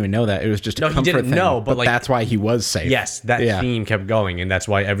he didn't even know that. It was just a No, he comfort didn't thing. know, but, like- that's why he was safe. Yes, that Yeah. theme kept going, and that's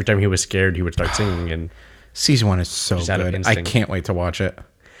why every time he was scared, he would start singing. And Season 1 is so out of good. I instinct. can't wait to watch it.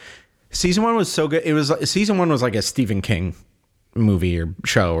 Season 1 was so good. Season 1 was like a Stephen King movie or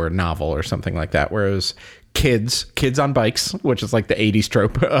show or novel or something like that, where it was kids on bikes, which is like the 80s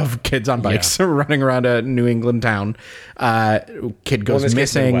trope of kids on bikes running around a New England town. Kid goes in this case,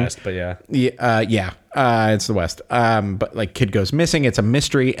 missing. Midwest, but yeah. It's the West. But like kid goes missing. It's a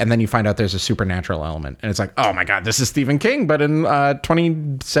mystery, and then you find out there's a supernatural element, and it's like, oh my god, this is Stephen King, but in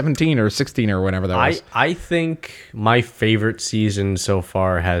 2017 or 16 or whenever that was. I think my favorite season so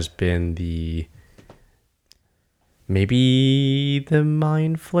far has been maybe the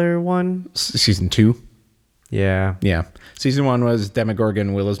Mind Flare one. Season 2. Yeah. Yeah. Season 1 was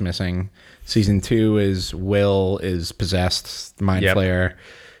Demogorgon, Will is missing. Season 2 is Will is possessed, Mind Yep. Flayer.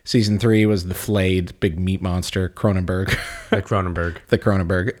 Season 3 was the flayed big meat monster, Cronenberg. The Cronenberg. The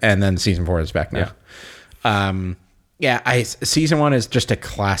Cronenberg. And then season 4 is back now. Season 1 is just a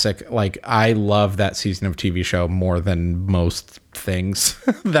classic. Like, I love that season of TV show more than most things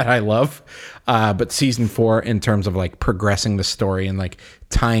that I love. But season 4, in terms of like progressing the story and like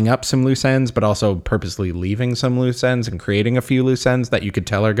tying up some loose ends, but also purposely leaving some loose ends and creating a few loose ends that you could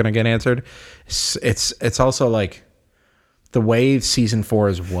tell are going to get answered. It's also like the way season 4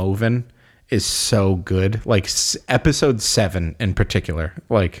 is woven is so good. Like episode 7 in particular,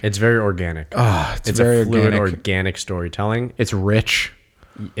 like It's very organic. it's very very fluid, organic. storytelling. It's rich.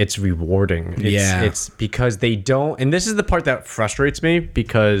 It's rewarding. Yeah. It's because they don't, and this is the part that frustrates me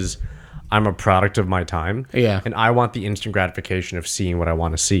because I'm a product of my time. Yeah. And I want the instant gratification of seeing what I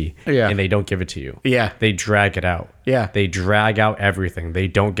want to see. Yeah. And they don't give it to you. Yeah. They drag it out. Yeah. They drag out everything. They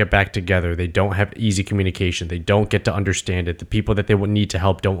don't get back together. They don't have easy communication. They don't get to understand it. The people that they would need to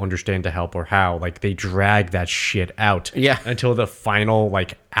help don't understand to help or how. Like they drag that shit out. Yeah. Until the final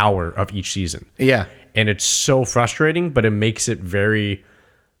like hour of each season. Yeah. And it's so frustrating, but it makes it very,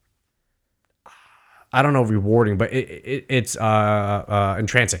 I don't know, rewarding, but it's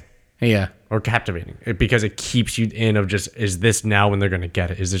entrancing Yeah. or captivating because it keeps you in of just, is this now when they're going to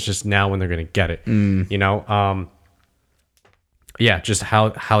get it? Is this just now when they're going to get it? You know? Yeah, just how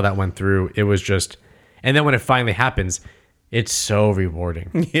that went through. It was just, and then when it finally happens, it's so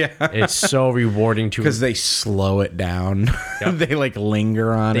rewarding. Yeah. It's so rewarding to, Because they slow it down. They like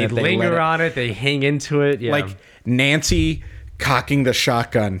linger on they it. linger let on it. They hang into it. Yeah. Like Nancy cocking the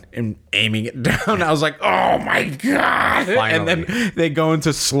shotgun and aiming it down. I was like, oh my God. And then they go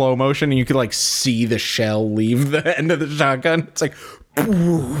into slow motion and you could like see the shell leave the end of the shotgun. It's like,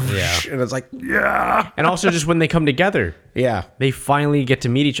 whoosh, and it's like, yeah. and also just when they come together, Yeah. they finally get to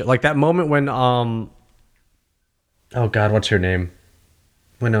meet each other. Like that moment when oh God, what's her name?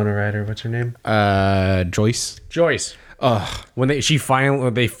 Winona Ryder, what's her name? Joyce. Joyce. When they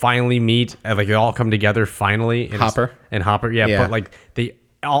finally meet, and like they all come together finally. And Hopper. and Hopper, yeah. Yeah. But like they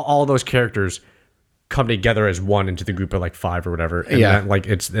all those characters come together as one into the group of like 5 or whatever. And Yeah. that, like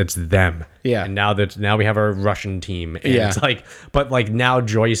it's them. Yeah. And now we have our Russian team. And Yeah. it's like, but like now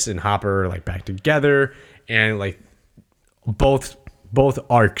Joyce and Hopper are like back together, and like both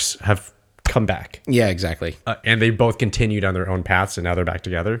arcs have come back. Yeah, exactly. And they both continued on their own paths, and now they're back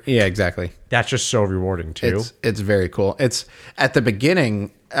together. Yeah, exactly. That's just so rewarding too. It's very cool. It's at the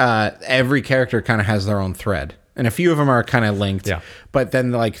beginning, every character kind of has their own thread, and a few of them are kind of linked. Yeah. But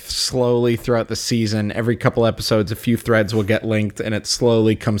then, like slowly throughout the season, every couple episodes, a few threads will get linked, and it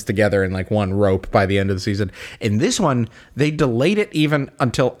slowly comes together in like one rope by the end of the season. In this one, they delayed it even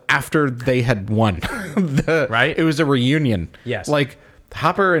until after they had won. Right? It was a reunion. Yes. Like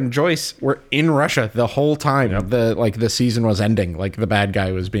Hopper and Joyce were in Russia the whole time. Yep. The season was ending, like the bad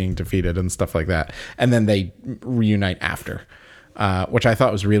guy was being defeated and stuff like that, and then they reunite after, which I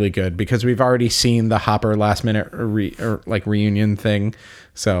thought was really good because we've already seen the Hopper last minute reunion thing.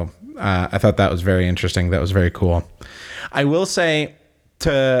 So I thought that was very interesting. That was very cool. I will say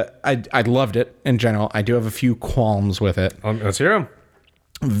I loved it in general. I do have a few qualms with it. Let's hear them.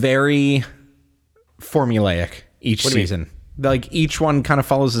 Very formulaic each What do you mean? season. Like each one kind of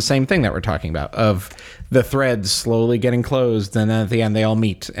follows the same thing that we're talking about, of the threads slowly getting closed, and then at the end they all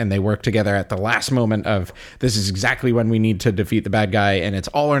meet and they work together at the last moment of this is exactly when we need to defeat the bad guy, and it's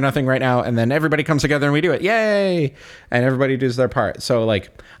all or nothing right now, and then everybody comes together and we do it, yay, and everybody does their part. So like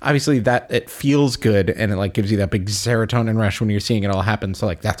obviously that it feels good, and it like gives you that big serotonin rush when you're seeing it all happen. So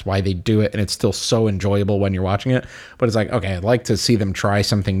like that's why they do it, and it's still so enjoyable when you're watching it. But it's like, okay, I'd like to see them try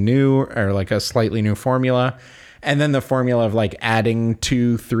something new or like a slightly new formula. And then the formula of like adding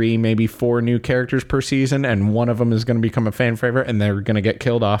 2, 3, maybe 4 new characters per season, and one of them is going to become a fan favorite, and they're going to get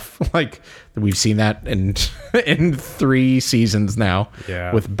killed off. Like we've seen that in 3 seasons now.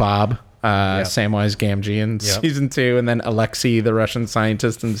 Yeah. With Bob, Samwise Gamgee in Yep. season 2, and then Alexei, the Russian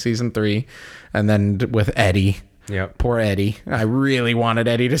scientist, in season 3, and then with Eddie. Yep. Poor Eddie. I really wanted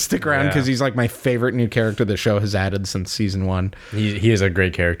Eddie to stick around Yeah. because he's like my favorite new character the show has added since season 1. He is a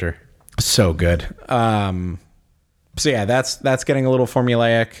great character. So good. So yeah, that's getting a little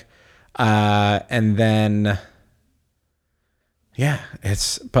formulaic, and then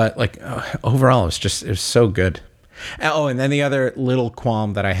but like overall, it was so good. Oh, and then the other little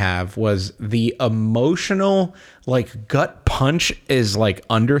qualm that I have was the emotional like gut punch is like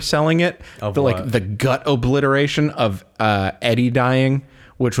underselling it. Of Like what? the gut obliteration of Eddie dying,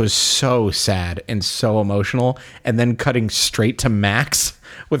 which was so sad and so emotional, and then cutting straight to Max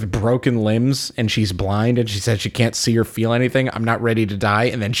with broken limbs, and she's blind, and she says she can't see or feel anything. I'm not ready to die,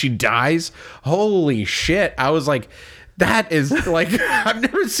 and then she dies. Holy shit. I was like, that is like, I've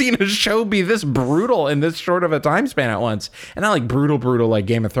never seen a show be this brutal in this short of a time span at once. And not like brutal like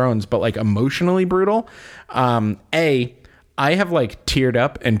Game of Thrones, but like emotionally brutal. I have like teared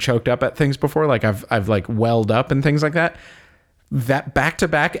up and choked up at things before. Like I've like welled up and things like that. That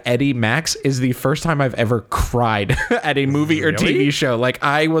back-to-back Eddie Max is the first time I've ever cried at a movie or Really? TV show. Like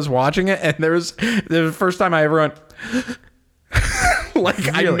I was watching it, and there's the first time I ever went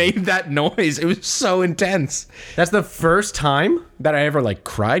like I Really? made that noise. It was so intense That's the first time? that I ever like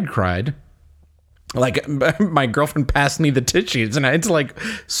cried. Like my girlfriend passed me the tissues, and I had to like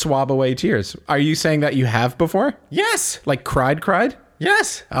swab away tears. Are you saying that you have before? Yes. Like cried?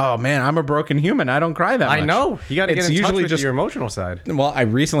 Yes. Oh man, I'm a broken human. I don't cry that much. I know. You got to get It's in touch usually with just your emotional side. well, I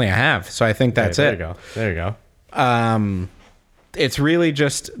recently have, so I think that's there it. you go. There you go. It's really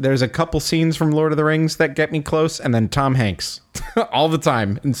just there's a couple scenes from Lord of the Rings that get me close, and then Tom Hanks all the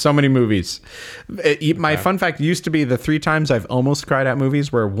time in so many movies. My fun fact used to be the 3 times I've almost cried at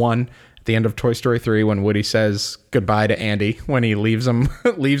movies were one at the end of Toy Story 3 when Woody says goodbye to Andy when he leaves him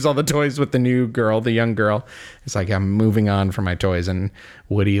leaves all the toys with the new girl, the young girl. It's like I'm moving on from my toys, and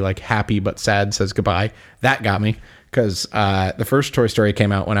Woody like happy but sad says goodbye. That got me. Because the first Toy Story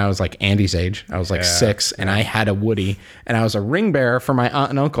came out when I was like Andy's age. I was like 6, and I had a Woody, and I was a ring bearer for my aunt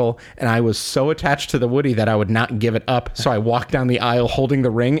and uncle, and I was so attached to the Woody that I would not give it up. So I walked down the aisle holding the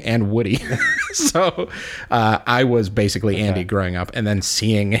ring and Woody. So I was basically Andy growing up, and then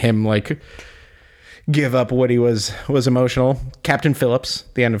seeing him like give up Woody was emotional. Captain Phillips,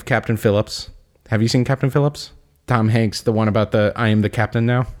 the end of Captain Phillips. Have you seen Captain Phillips? Tom Hanks, the one about the I am the captain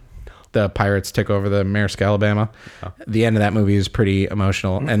now. The pirates took over the Maersk, Alabama. Oh. The end of that movie is pretty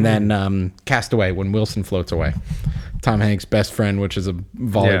emotional. And then Castaway, when Wilson floats away. Tom Hanks' best friend, which is a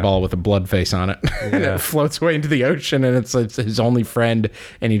volleyball with a blood face on it. And it floats away into the ocean, and it's his only friend,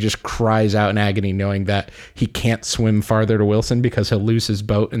 and he just cries out in agony knowing that he can't swim farther to Wilson because he'll lose his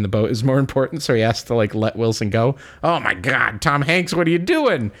boat, and the boat is more important, so he has to like let Wilson go. Oh my God, Tom Hanks, what are you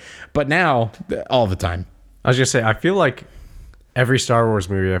doing? But now, all the time. I was going to say, I feel like every Star Wars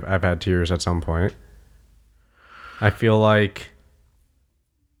movie I've had tears at some point. I feel like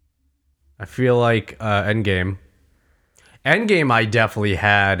Endgame. Endgame, I definitely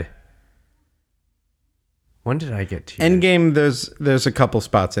had. When did I get to Endgame? There's a couple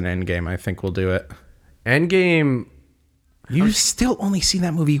spots in Endgame. I think we'll do it. Endgame? You've still only seen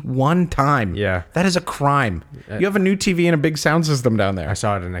that movie one time. Yeah. That is a crime. You have a new TV and a big sound system down there. I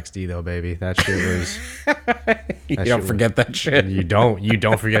saw it in XD though, baby. That shit was. You don't forget that shit. You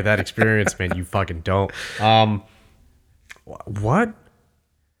don't forget that experience, man. You fucking don't. What?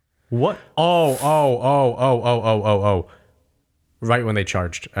 Oh. Right when they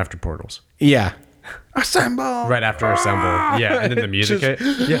charged after Portals. Yeah. Assemble. Right after Assemble. Yeah, and then the music hit.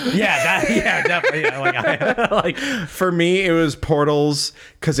 Yeah, definitely. Yeah, like For me, it was Portals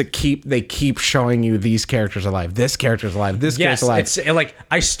because they keep showing you these characters alive. This character's alive. This character's alive. It's like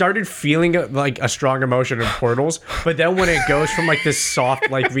I started feeling like a strong emotion in Portals, but then when it goes from like this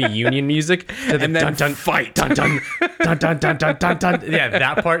soft like reunion music to the And then dun dun fight. dun dun dun dun dun dun dun dun. Yeah,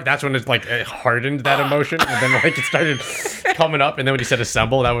 that part. That's when it's like it hardened that emotion, and then like it started coming up, and then when he said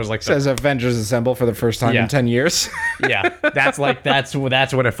assemble, that was like Says Avengers Assemble for the first time Yeah. in 10 years. yeah. That's when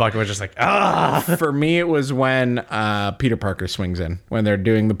it fucking was just like For me, it was when Peter Parker swings in, when they're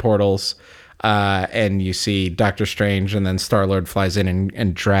doing the portals, and you see Doctor Strange, and then Star-Lord flies in,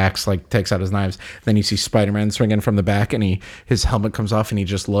 and Drax like takes out his knives. Then you see Spider-Man swing in from the back, and his helmet comes off, and he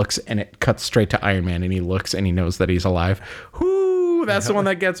just looks, and it cuts straight to Iron Man, and he looks, and he knows that he's alive. Whoo, that's the one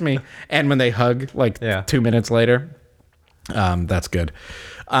that gets me. And when they hug, like 2 minutes later, that's good.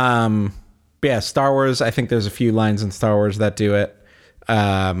 But yeah, Star Wars. I think there's a few lines in Star Wars that do it.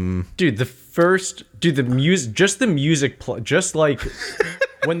 the music, just the music, just like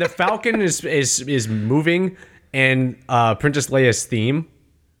when the Falcon is moving and Princess Leia's theme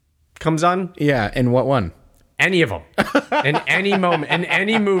comes on. Yeah, in what one? Any of them, in any moment, in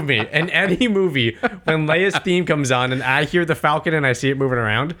any movie, when Leia's theme comes on and I hear the Falcon and I see it moving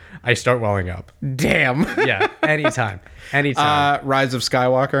around, I start welling up. Damn. Yeah, anytime. Rise of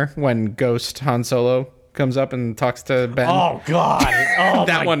Skywalker, when Ghost Han Solo comes up and talks to Ben. Oh God! Oh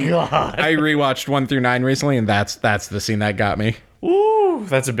that my one. God! I rewatched 1 through 9 recently, and that's the scene that got me. Ooh,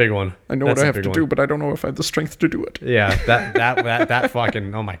 that's a big one. I know what I have to do, but I don't know if I have the strength to do it. Yeah, that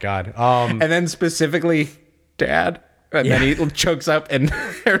fucking. Oh my God. And then specifically, Dad, and then he chokes up, and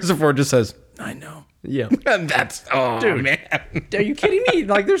Harrison Ford just says, "I know." Yeah. And that's Dude, man. Are you kidding me?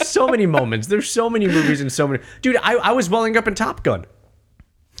 Like, there's so many moments. There's so many movies and so many. Dude, I was welling up in Top Gun.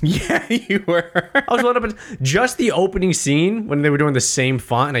 Yeah, you were. I was welling up in just the opening scene when they were doing the same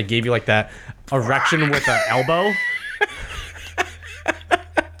font, and I gave you like that erection with an elbow.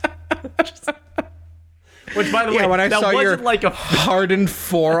 Which, by the way, when I that saw wasn't your like a hardened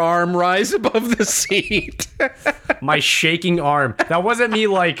forearm rise above the seat. my shaking arm. That wasn't me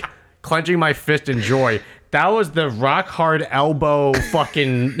like clenching my fist in joy. That was the rock hard elbow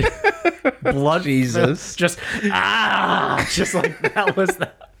fucking blood. Jesus. Just like that was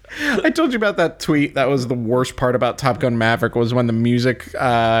that. I told you about that tweet. That was the worst part about Top Gun Maverick, was when the music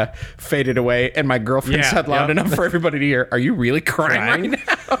faded away and my girlfriend said loud enough for everybody to hear, "Are you really crying right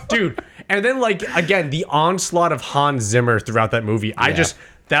now?" Dude. And then like again, the onslaught of Hans Zimmer throughout that movie.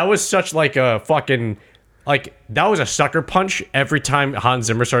 That was such like a fucking like that was a sucker punch every time Hans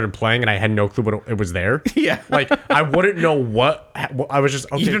Zimmer started playing, and I had no clue what it was there. Yeah. Like I wouldn't know what I was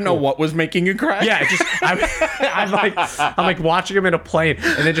just. Okay, You didn't know what was making you cry? Yeah, I'm like watching him in a plane,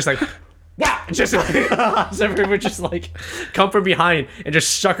 and then just like, wow, just like Zimmer would just like come from behind and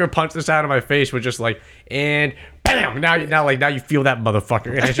just sucker punch this out of my face with just like, and bam, now you feel that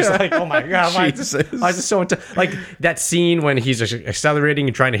motherfucker, and it's just like, oh my God, why is this so intense? Like that scene when he's just accelerating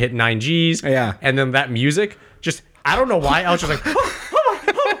and trying to hit 9Gs, Yeah, and then that music, just I don't know why I was just like.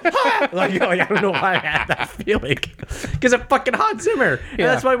 Like I don't know why I had that feeling, because of fucking Hans Zimmer. And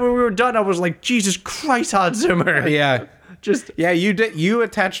that's why when we were done, I was like, Jesus Christ, Hans Zimmer. Yeah. Just you did. You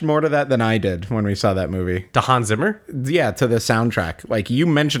attached more to that than I did when we saw that movie. to Hans Zimmer. Yeah, to the soundtrack. Like, you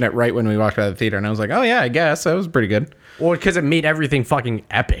mentioned it right when we walked out of the theater, and I was like, "Oh yeah, I guess that was pretty good." Well, because it made everything fucking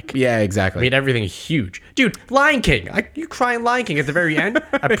epic. Yeah, exactly. Made everything huge, dude. Lion King. You cry in Lion King at the very end.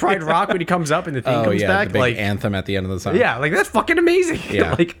 At Pride Rock when he comes up and the theme comes back. the big Like anthem at the end of the song. yeah, like that's fucking amazing.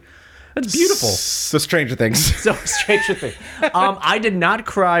 Yeah. Like that's beautiful. So Stranger Things. So Stranger Things. I did not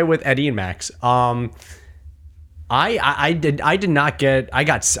cry with Eddie and Max. I did not get.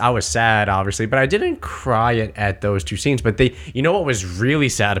 I was sad, obviously, but I didn't cry at those two scenes. But you know what was really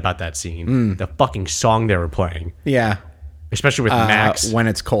sad about that scene? The fucking song they were playing. Yeah. especially with Max. When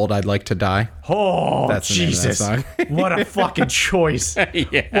It's Cold, I'd Like to Die. Oh, That's the name of that Jesus. song. What a fucking choice.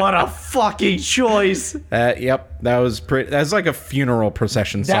 Yeah. What a fucking choice. Yep, that was pretty. That's like a funeral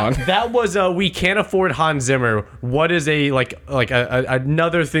procession song. That was a We Can't Afford Hans Zimmer. What is a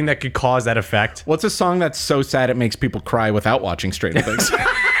another thing that could cause that effect? What's a song that's so sad it makes people cry without watching Stranger Things?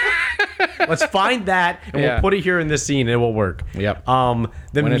 Let's find that and we'll put it here in this scene. And it will work. Yep. The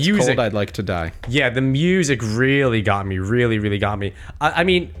When It's music. Cold, I'd Like to Die. Yeah, the music really got me. Really got me. I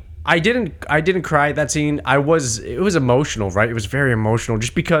mean, I didn't cry at that scene. It was emotional, right? It was very emotional,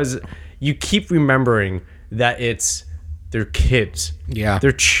 just because you keep remembering that they're kids. Yeah.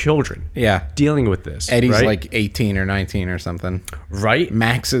 They're children. Yeah. Dealing with this. Eddie's right? like 18 or 19 or something. right.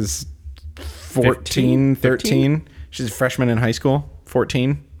 Max is 14, 13. She's a freshman in high school.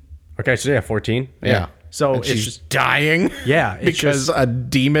 14. Okay, so yeah, 14. Yeah. So And it's she's just dying. Yeah, it's because just- a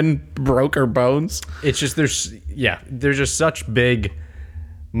demon broke her bones. there's just such big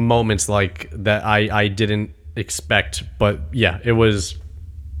moments like that I didn't expect, but yeah, it was.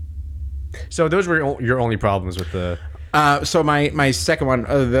 So those were your only problems with the. So my second one,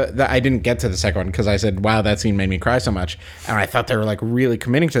 I didn't get to the second one because I said, wow, that scene made me cry so much. And I thought they were like really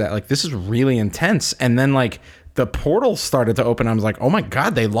committing to that. Like, this is really intense. And then like the portal started to open. I was like, oh my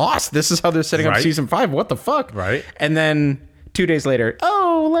God, they lost. This is how they're setting up Right. season 5. What the fuck? Right. And then 2 days later,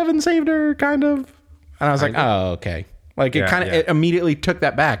 11 saved her, kind of. And I was like, oh, okay. Like it it immediately took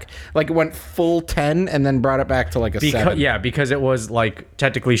that back. Like it went full 10 and then brought it back to like a 7. Yeah, because it was like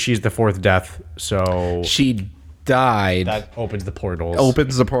technically she's the fourth death, so She died. that opens the portals.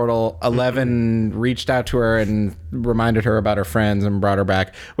 Opens the portal. 11 reached out to her and reminded her about her friends and brought her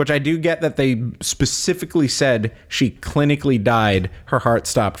back, which I do get that they specifically said she clinically died. Her heart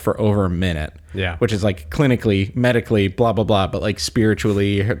stopped for over a minute. Yeah. Which is like clinically, medically, blah, blah, blah. But like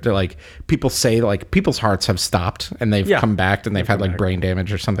spiritually, they're like, people say like people's hearts have stopped and they've come back and they've had like brain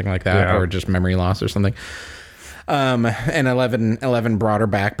damage or something like that, Yeah. or just memory loss or something. And 11 brought her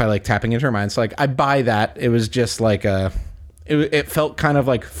back by like tapping into her mind. So like I buy that. It was just like it felt kind of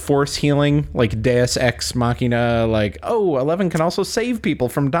like force healing, like Deus Ex Machina, like, 11 can also save people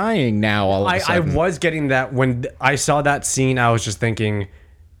from dying now all of a I sudden. was getting that when I saw that scene. I was just thinking,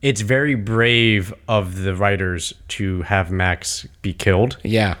 it's very brave of the writers to have Max be killed.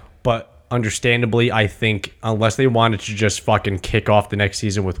 Yeah. But understandably, I think unless they wanted to just fucking kick off the next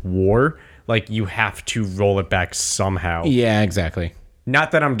season with war, like you have to roll it back somehow. Yeah, exactly.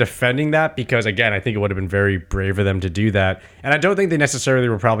 Not that I'm defending that, because again, I think it would have been very brave of them to do that. And I don't think they necessarily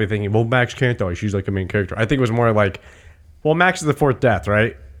were probably thinking, well, Max can't die. She's like a main character. I think it was more like, well, Max is the fourth death,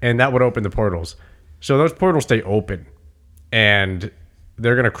 right? And that would open the portals. So those portals stay open. And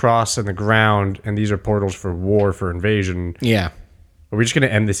they're going to cross in the ground. And these are portals for war, for invasion. Yeah. Are we just going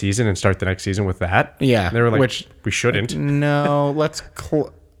to end the season and start the next season with that? Yeah. And they were like, Which- we shouldn't. No, let's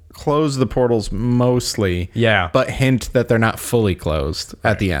close the portals mostly. Yeah. But hint that they're not fully closed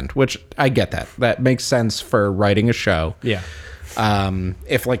at the end, which I get that. That makes sense for writing a show. Yeah.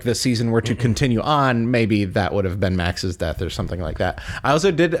 If like the season were to continue on, maybe that would have been Max's death or something like that. I also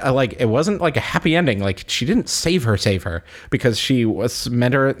did like, it wasn't like a happy ending. Like she didn't save her because she was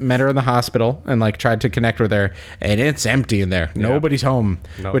met her in the hospital and like tried to connect with her, and it's empty in there. Nobody's home,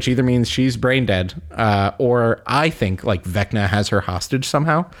 which either means she's brain dead, or I think like Vecna has her hostage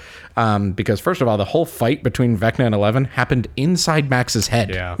somehow. Because first of all, the whole fight between Vecna and 11 happened inside Max's head,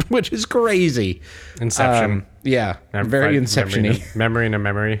 Yeah. which is crazy. Inception. Yeah, very Inception-y. Memory in a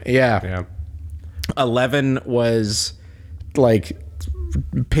memory. Yeah. Yeah. 11 was like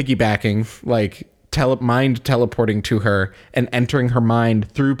piggybacking, like mind teleporting to her and entering her mind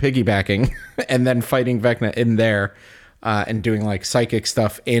through piggybacking and then fighting Vecna in there and doing like psychic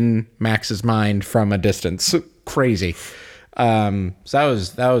stuff in Max's mind from a distance. Crazy. So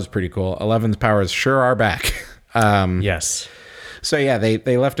that was pretty cool. 11's powers sure are back. Yes. So yeah,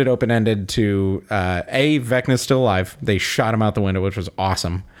 they left it open-ended to Vecna's still alive. They shot him out the window, which was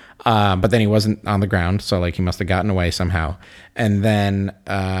awesome. But then he wasn't on the ground, so like he must have gotten away somehow. And then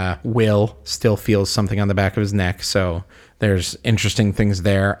Will still feels something on the back of his neck, so there's interesting things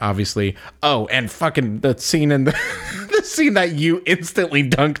there, obviously. Oh, and fucking the scene in the the scene that you instantly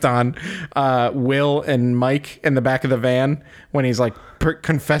dunked on, Will and Mike in the back of the van when he's like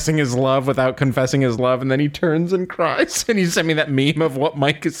confessing his love without confessing his love, and then he turns and cries. And he sent me that meme of what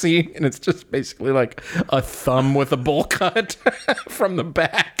Mike is seeing, and it's just basically like a thumb with a bowl cut from the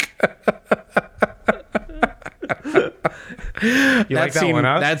back. You like that scene, one,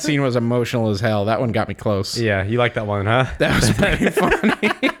 huh? That scene was emotional as hell. That one got me close. Yeah, you like that one, huh? That was pretty funny.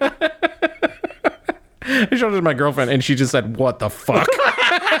 I showed it to my girlfriend, and she just said, "What the fuck?"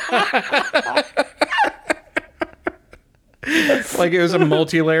 Like, it was a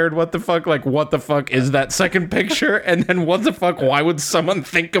multi-layered what the fuck? Like, what the fuck is that second picture? And then what the fuck? Why would someone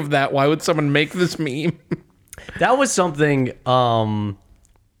think of that? Why would someone make this meme? That was something.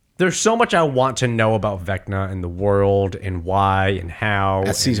 There's so much I want to know about Vecna and the world and why and how.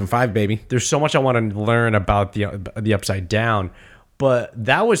 That's season 5, baby. There's so much I want to learn about the Upside Down, but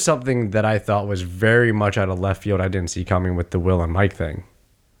that was something that I thought was very much out of left field. I didn't see coming with the Will and Mike thing.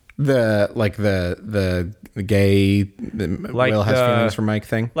 The gay Like Will has the- feelings for Mike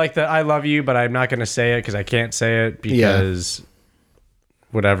thing. Like the I love you, but I'm not going to say it because I can't say it because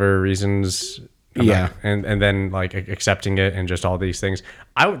whatever reasons. Yeah. And then like accepting it and just all these things.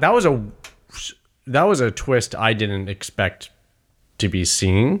 That was a twist I didn't expect to be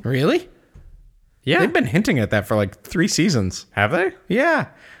seeing. Really? Yeah. They've been hinting at that for like 3 seasons. Have they? Yeah.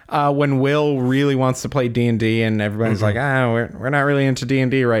 When Will really wants to play D&D and everybody's like, we're not really into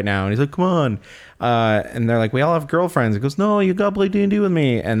D&D right now. And he's like, come on. And they're like, we all have girlfriends. He goes, no, you got to play D&D with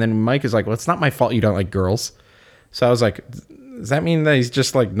me. And then Mike is like, well, it's not my fault you don't like girls. So I was like, does that mean that he's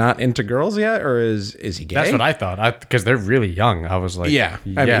just like not into girls yet? Or is he gay? That's what I thought. Because they're really young. I was like, Yeah.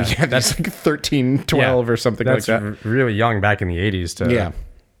 I mean, that's like 13, 12 or something like that. Really young back in the 80s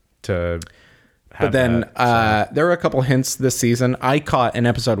to But then there were a couple hints this season. I caught in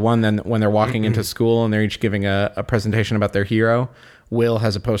episode 1 then when they're walking into school and they're each giving a presentation about their hero. Will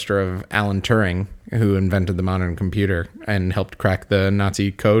has a poster of Alan Turing, who invented the modern computer and helped crack the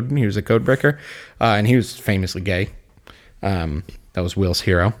Nazi code. He was a code breaker. And he was famously gay. That was Will's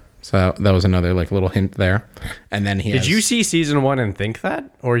hero. So that was another like little hint there. And then Did you see season 1 and think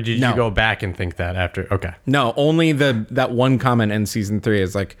that? Or did you go back and think that after? Okay. No, only that one comment in season 3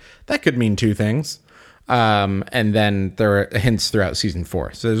 is like, that could mean 2 things. And then there are hints throughout season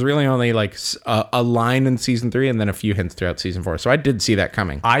 4. So there's really only like a line in season 3 and then a few hints throughout season 4. So I did see that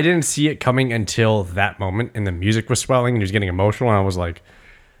coming. I didn't see it coming until that moment and the music was swelling and he was getting emotional. And I was like,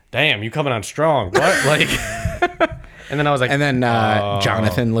 damn, you coming on strong. What? Like... And then I was like, and then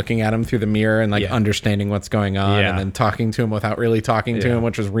Jonathan looking at him through the mirror and like understanding what's going on, and then talking to him without really talking to him,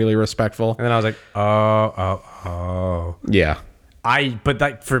 which was really respectful. And then I was like, oh. Yeah. But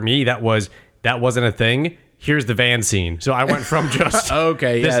that for me, that wasn't a thing. Here's the van scene. So I went from just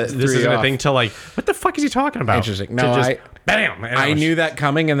okay, this isn't a thing to like, what the fuck is he talking about? Interesting. No, bam. I knew that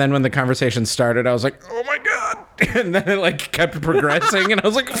coming, and then when the conversation started, I was like, oh my god, and then it like kept progressing, and I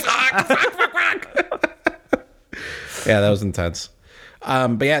was like, fuck. Yeah, that was intense.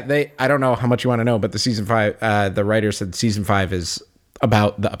 But yeah, I don't know how much you want to know, but the season 5, the writer said season 5 is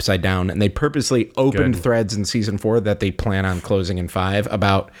about the Upside Down, and they purposely opened threads in season 4 that they plan on closing in 5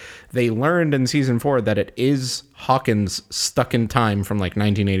 about, they learned in season 4 that it is Hawkins stuck in time from like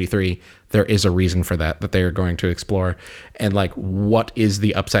 1983. There is a reason for that they are going to explore. And like, what is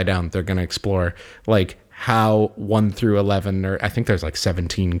the Upside Down? They're going to explore like how 1 through 11, or I think there's like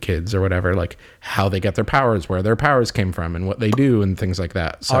 17 kids or whatever, like how they get their powers, where their powers came from, and what they do, and things like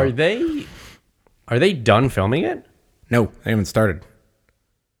that. So Are they done filming it? no, they haven't started.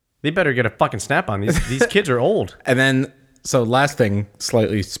 They better get a fucking snap on these. These kids are old. And then, so last thing,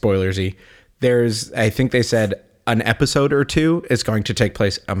 slightly spoilersy, there's, I think they said an episode or 2 is going to take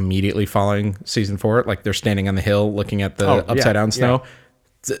place immediately following season 4. Like they're standing on the hill looking at the upside down snow.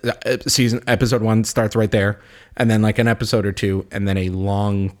 Episode 1 starts right there, and then like an episode or 2, and then a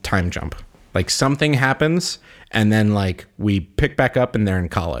long time jump. Like something happens, and then like we pick back up and they're in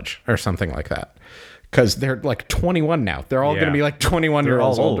college or something like that. Because they're like 21 now. They're all going to be like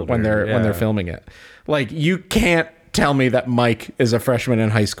 21-year-olds old when they're filming it. Like, you can't tell me that Mike is a freshman in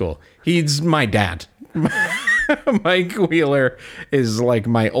high school. He's my dad. Mike Wheeler is like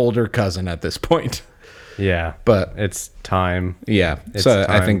my older cousin at this point. Yeah, but it's time. Yeah, so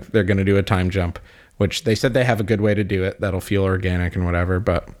time. I think they're going to do a time jump, which they said they have a good way to do it that'll feel organic and whatever.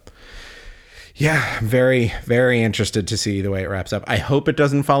 But yeah, very, very interested to see the way it wraps up. I hope it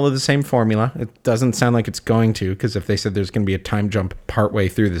doesn't follow the same formula. It doesn't sound like it's going to, because if they said there's going to be a time jump partway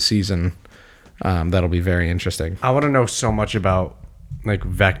through the season, that'll be very interesting. I want to know so much about like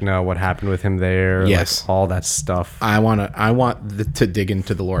Vecna, what happened with him there, yes, like, all that stuff. I want to dig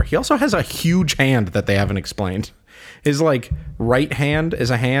into the lore. He also has a huge hand that they haven't explained. His like right hand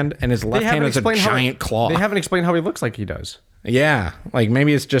is a hand, and his left hand is a giant claw. They haven't explained how he looks like he does. Yeah, like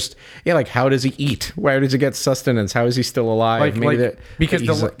maybe it's just like how does he eat? Where does he get sustenance? How is he still alive? Because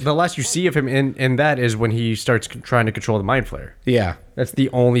the less you see of him in that is when he starts trying to control the mind flare. Yeah, that's the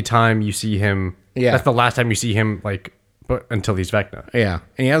only time you see him. Yeah, that's the last time you see him like. But until he's Vecna. Yeah.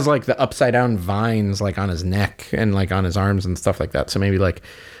 And he has like the upside down vines like on his neck and like on his arms and stuff like that. So maybe like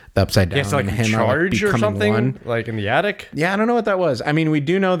the upside down. Yeah, so like and in him are, like, charge or becoming something, one. like in the attic. Yeah, I don't know what that was. I mean, we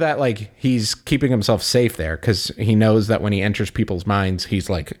do know that like he's keeping himself safe there because he knows that when he enters people's minds, he's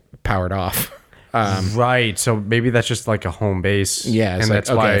like powered off. Right. So maybe that's just like a home base. Yeah, it's and like, that's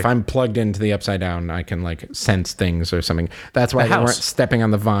okay, why. if I'm plugged into the upside down, I can like sense things or something. That's why they house. weren't stepping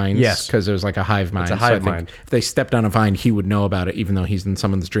on the vines. Yes. Because it was like a hive mind. a I hive think mind. if they stepped on a vine, he would know about it, even though he's in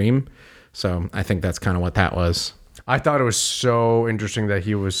someone's dream. So I think that's kind of what that was. I thought it was so interesting that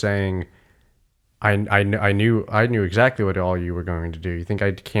he was saying, I knew exactly what all you were going to do. You think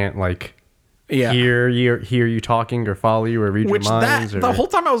I can't like Yeah. hear you talking or follow you or read Which your minds? the whole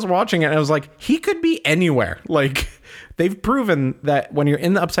time I was watching it, I was like, he could be anywhere. Like, they've proven that when you're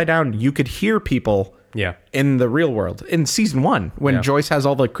in the upside down, you could hear people Yeah. in the real world. In season 1, when Yeah. Joyce has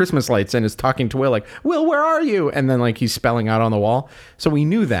all the Christmas lights and is talking to Will, like, Will, where are you? And then like he's spelling out on the wall. So we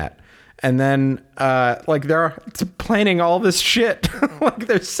knew that. And then like they're planning all this shit. Like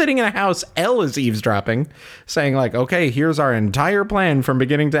they're sitting in a house. Elle is eavesdropping, saying like, okay, here's our entire plan from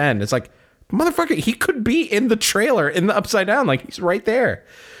beginning to end. It's like, motherfucker, he could be in the trailer in the upside down. Like he's right there.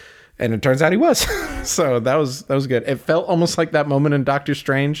 And it turns out he was. So that was good. It felt almost like that moment in Doctor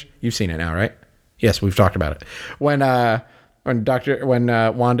Strange. You've seen it now, right? Yes, we've talked about it. When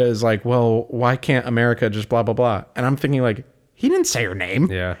Wanda is like, well, why can't America just blah, blah, blah? And I'm thinking like, he didn't say her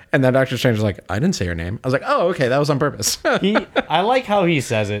name. Yeah. And then Doctor Strange was like, I didn't say her name. I was like, oh, okay, that was on purpose. I like how he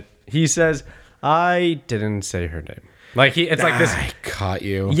says it. He says, I didn't say her name. Like it's like this. I caught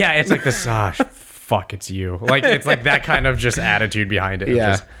you. Yeah, it's like this. Fuck, it's you. Like it's like that kind of just attitude behind it.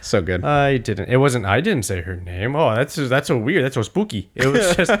 Yeah, Just, so good. I didn't. It wasn't. I didn't say her name. Oh, that's so weird. That's so spooky. It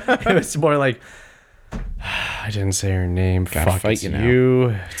was just. It was more like. I didn't say her name. Gotta Fuck, fight it's you now.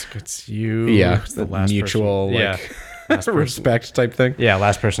 you. It's you. Yeah, It's the mutual person. like Last person. respect type thing. Yeah,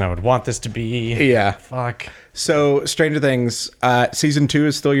 last person I would want this to be. Yeah. Fuck. So Stranger Things, season 2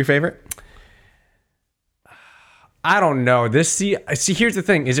 is still your favorite? I don't know. See, here's the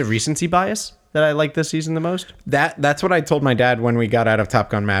thing. Is it recency bias that I like this season the most? That's what I told my dad when we got out of Top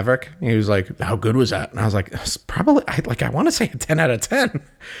Gun Maverick. He was like, how good was that? And I was like, it's probably, I want to say a 10 out of 10.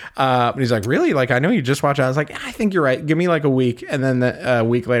 But he's like, really? Like, I know you just watched it. I was like, I think you're right. Give me like a week. And then a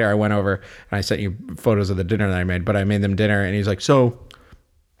week later, I went over and I sent you photos of the dinner that I made, but I made them dinner. And he's like, so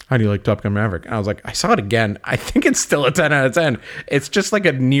how do you like Top Gun Maverick? And I was like, I saw it again. I think it's still a 10 out of 10. It's just like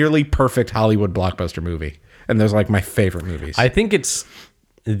a nearly perfect Hollywood blockbuster movie. And those are like my favorite movies. I think it's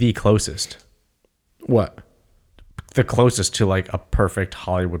the closest. What? The closest to like a perfect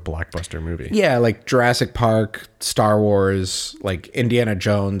Hollywood blockbuster movie. Yeah, like Jurassic Park, Star Wars, like Indiana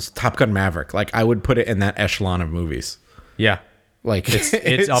Jones, Top Gun Maverick. Like I would put it in that echelon of movies. Yeah. Like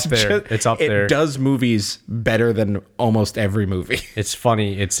It's up there. It's up there. It does movies better than almost every movie. It's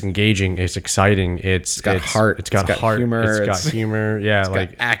funny. It's engaging. It's exciting. It's got heart. It's got It's got heart. humor. It's got humor. Yeah,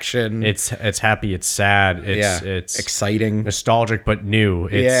 like Like action. it's happy. It's sad. It's exciting. nostalgic but new.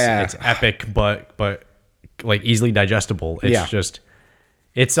 It's epic but like easily digestible. It's Yeah. just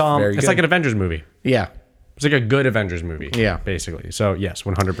it's Very it's good. like an Avengers movie. Yeah. It's like a good Avengers movie. Yeah. basically. So yes,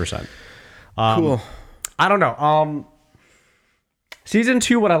 100%. Cool. I don't know. Season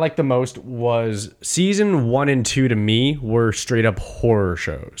 2, what I liked the most was season 1 and 2 to me were straight up horror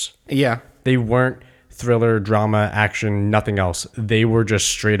shows. Yeah. They weren't thriller, drama, action, nothing else. They were just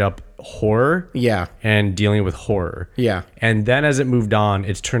straight up horror. Yeah. And dealing with horror. Yeah. And then as it moved on,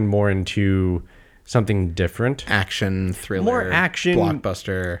 it's turned more into something different. Action, thriller, More action.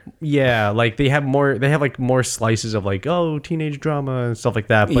 blockbuster. Yeah, like they have like more slices of like, oh, teenage drama and stuff like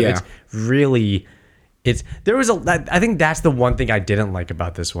that. But Yeah. it's really I think that's the one thing I didn't like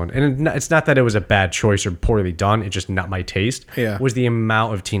about this one. And it's not that it was a bad choice or poorly done. It's just not my taste. Yeah. Was the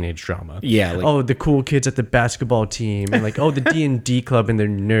amount of teenage drama. Yeah, like- oh, the cool kids at the basketball team. And like, oh, the D&D club and their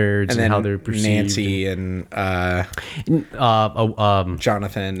nerds and, then how they're perceived. Nancy and Jonathan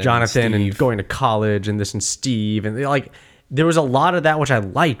Jonathan and Steve. going to college and this and Steve. And like, there was a lot of that, which I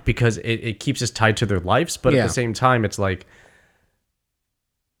liked because it keeps us tied to their lives. But Yeah. at the same time, it's like,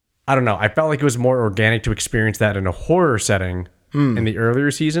 I don't know. I felt like it was more organic to experience that in a horror setting in the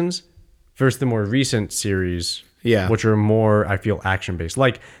earlier seasons versus the more recent series, Yeah. which are more, I feel, action based.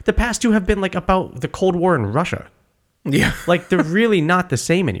 Like the past two have been like about the Cold War in Russia. Yeah. Like they're really not the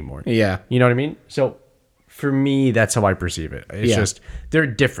same anymore. Yeah. You know what I mean? So for me, that's how I perceive it. It's Yeah. just they're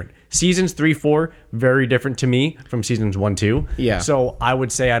different. Seasons 3, 4, very different to me from seasons 1, 2. Yeah. So I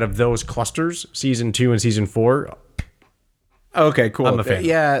would say out of those clusters, season 2 and season 4, Okay, cool. I'm a fan.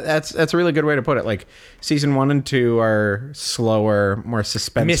 Yeah, that's a really good way to put it. Like season 1 and 2 are slower, more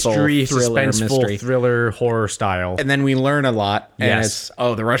suspenseful, Mystery, thriller, suspenseful, thriller, horror style. and then we learn a lot. And Yes.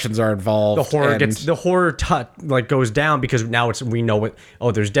 it's the Russians are involved. The horror goes down because now we know what.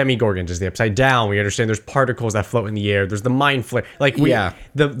 Oh, there's demigorgons. There's the Upside Down. We understand there's particles that float in the air. There's the mind flare. Like the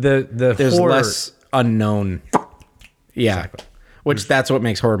there's horror, less unknown. Yeah. Exactly. Which that's what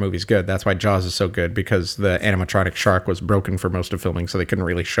makes horror movies good. That's why Jaws is so good, because the animatronic shark was broken for most of filming, so they couldn't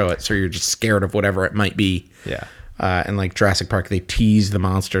really show it. So you're just scared of whatever it might be. Yeah. And like Jurassic Park, they tease the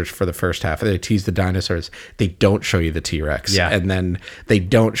monsters for the first half. They tease the dinosaurs. They don't show you the T-Rex. Yeah. And then they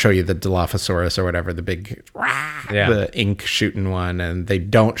don't show you the Dilophosaurus or whatever, the big, Yeah. the ink shooting one. And they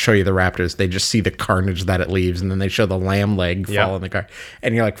don't show you the raptors. They just see the carnage that it leaves. And then they show the lamb leg fall in the car.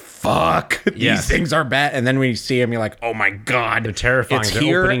 And you're like, fuck, these things are bad. And then when you see them, you're like, oh my God. They're terrifying. It's They're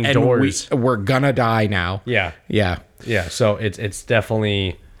here opening and doors. we're gonna die now. Yeah. Yeah. Yeah. So it's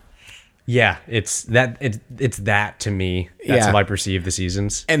definitely. Yeah, it's that to me. That's how I perceive the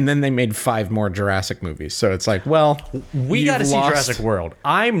seasons. And then they made 5 more Jurassic movies. So it's like, well, We got to see Jurassic World.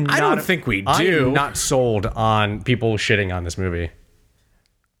 I don't think we do. I'm not sold on people shitting on this movie.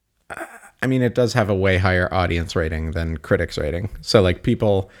 I mean, it does have a way higher audience rating than critics rating. So like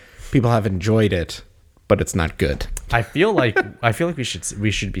people have enjoyed it, but it's not good. I feel like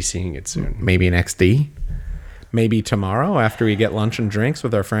we should be seeing it soon. Maybe in XD. Maybe tomorrow after we get lunch and drinks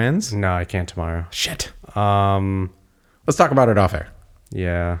with our friends. No, I can't tomorrow. Shit. Let's talk about it off air.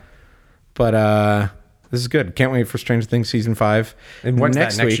 Yeah. But this is good. Can't wait for Stranger Things season 5. And when's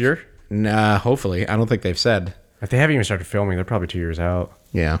that, next year? Nah, hopefully. I don't think they've said. If they haven't even started filming, they're probably 2 years out.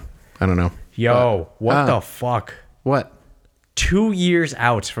 Yeah. I don't know. What the fuck? What? 2 years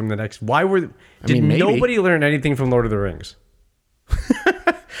out from the next. Did maybe. nobody learn anything from Lord of the Rings?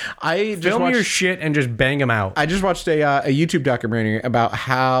 I just Film watched, your shit and just bang them out. I just watched a YouTube documentary about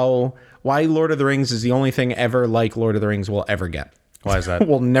why Lord of the Rings is the only thing ever like Lord of the Rings we'll ever get. Why is that?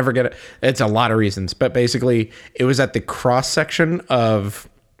 We'll never get it. It's a lot of reasons, but basically it was at the cross section of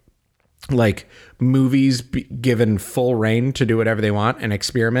like movies given full reign to do whatever they want and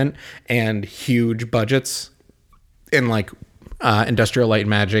experiment, and huge budgets in like Industrial Light and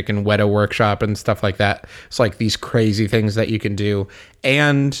Magic and Weta Workshop and stuff like that. It's like these crazy things that you can do.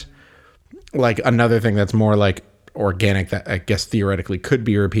 And like another thing that's more like organic that I guess theoretically could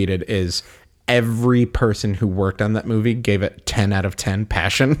be repeated is every person who worked on that movie gave it 10 out of 10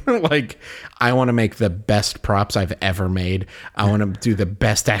 passion. Like, I want to make the best props I've ever made. I want to do the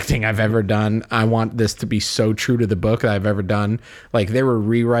best acting I've ever done. I want this to be so true to the book that I've ever done. Like, they were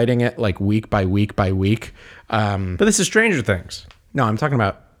rewriting it like week by week by week. But this is Stranger Things. No, I'm talking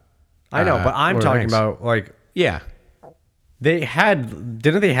about. I know, but I'm Lord of the talking Rings. about like Yeah.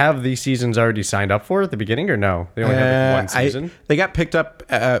 didn't they have these seasons already signed up for at the beginning, or no? They only had like one season. They got picked up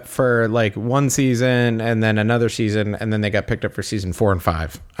for like one season and then another season, and then they got picked up for season 4 and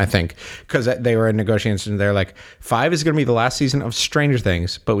 5, I think, because they were in negotiations. They're like, 5 is going to be the last season of Stranger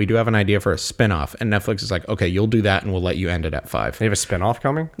Things, but we do have an idea for a spinoff. And Netflix is like, okay, you'll do that, and we'll let you end it at 5. They have a spinoff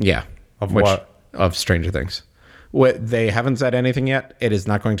coming. Yeah. Of what? Of Stranger Things. What, they haven't said anything yet. It is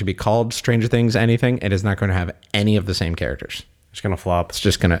not going to be called Stranger Things anything. It is not going to have any of the same characters. It's gonna flop. It's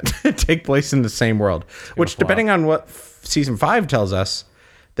just going to take place in the same world, which, flop. depending on what season 5 tells us,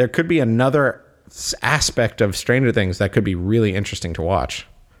 there could be another aspect of Stranger Things that could be really interesting to watch.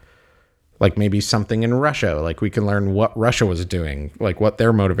 Like maybe something in Russia. Like we can learn what Russia was doing, like what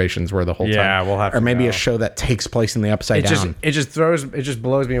their motivations were the whole time. Yeah, we'll have to Or maybe know. a show that takes place in the Upside Down. It just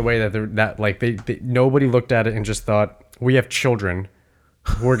blows me away that they nobody looked at it and just thought, we have children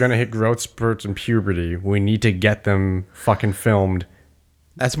who are gonna hit growth spurts and puberty. We need to get them fucking filmed.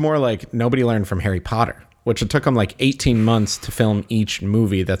 That's more like nobody learned from Harry Potter, which it took them like 18 months to film each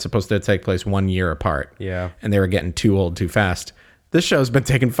movie that's supposed to take place 1 year apart. Yeah. And they were getting too old too fast. This show's been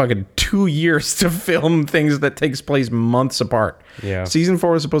taking fucking 2 years to film things that takes place months apart. Yeah. Season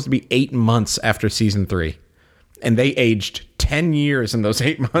 4 was supposed to be 8 months after season 3. And they aged 10 years in those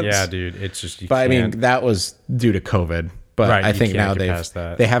 8 months. Yeah, dude. It's just But I mean, that was due to COVID. But Right, I you think can't now get past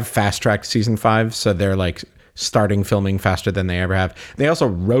that. they have fast tracked season 5, so they're like starting filming faster than they ever have. They also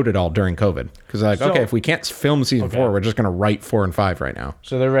wrote it all during COVID because they're like, So- okay, if we can't film season 4, we're just going to write 4 and 5 right now.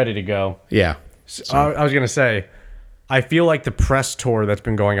 so they're ready to go. Yeah. I was gonna say, I feel like the press tour that's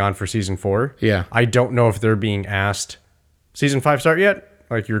been going on for season 4. Yeah. I don't know if they're being asked, season 5 start yet?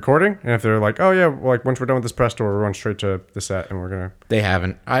 Like, you recording? And if they're like, oh yeah, like once we're done with this press tour, we're going straight to the set and we're gonna. They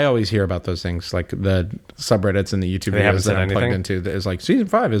haven't. I always hear about those things, like the subreddits and the YouTube They haven't videos said that I'm plugged anything? into. That is like season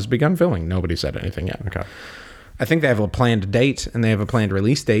 5 has begun filming. Nobody said anything yet. Okay. I think they have a planned date and they have a planned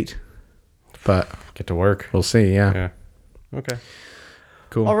release date, but Get to work. we'll see. Yeah. Yeah. Okay.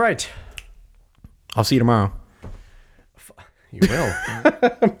 Cool. All right. I'll see you tomorrow. You will.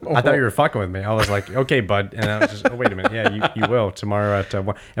 I thought you were fucking with me. I was like, okay, bud. And I was just, oh, wait a minute. Yeah, you will tomorrow at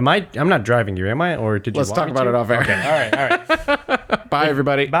 1. I'm not driving you, am I? Or did you Let's talk about it off air. Okay. All right. Bye,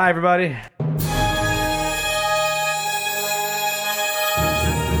 everybody. Bye, everybody.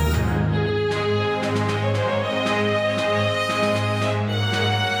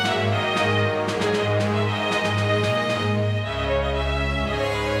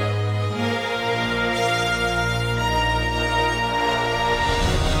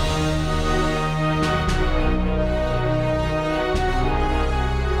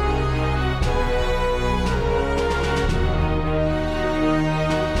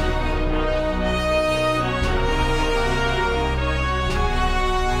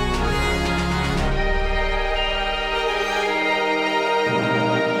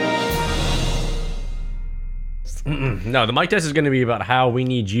 No, the mic test is going to be about how we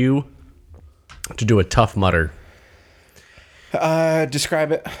need you to do a Tough Mudder.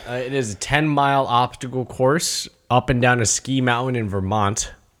 Describe it. It is a 10-mile obstacle course up and down a ski mountain in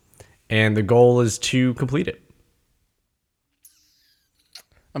Vermont, and the goal is to complete it.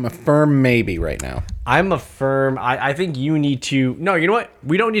 I'm a firm maybe right now. I'm a firm. I think you need to. No, you know what?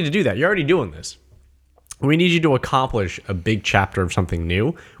 We don't need to do that. You're already doing this. We need you to accomplish a big chapter of something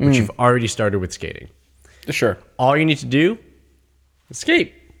new, which you've already started with skating. Sure. All you need to do is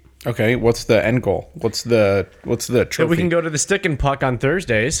skate. Okay, what's the end goal? What's the trophy? So we can go to the stick and puck on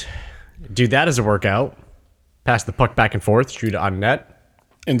Thursdays, do that as a workout, pass the puck back and forth, shoot it on net.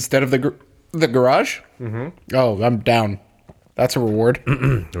 Instead of the garage? Mm-hmm. Oh, I'm down. That's a reward.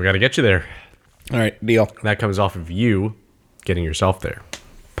 We got to get you there. All right, deal. That comes off of you getting yourself there.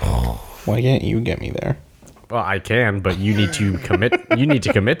 Why can't you get me there? Well, I can, but you need to commit. You need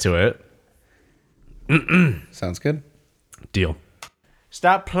to commit to it. Sounds good. Deal.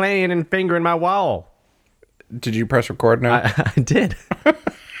 Stop playing and fingering my wall. Did you press record now? I did.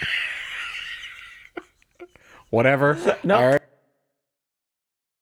 Whatever. No. All right.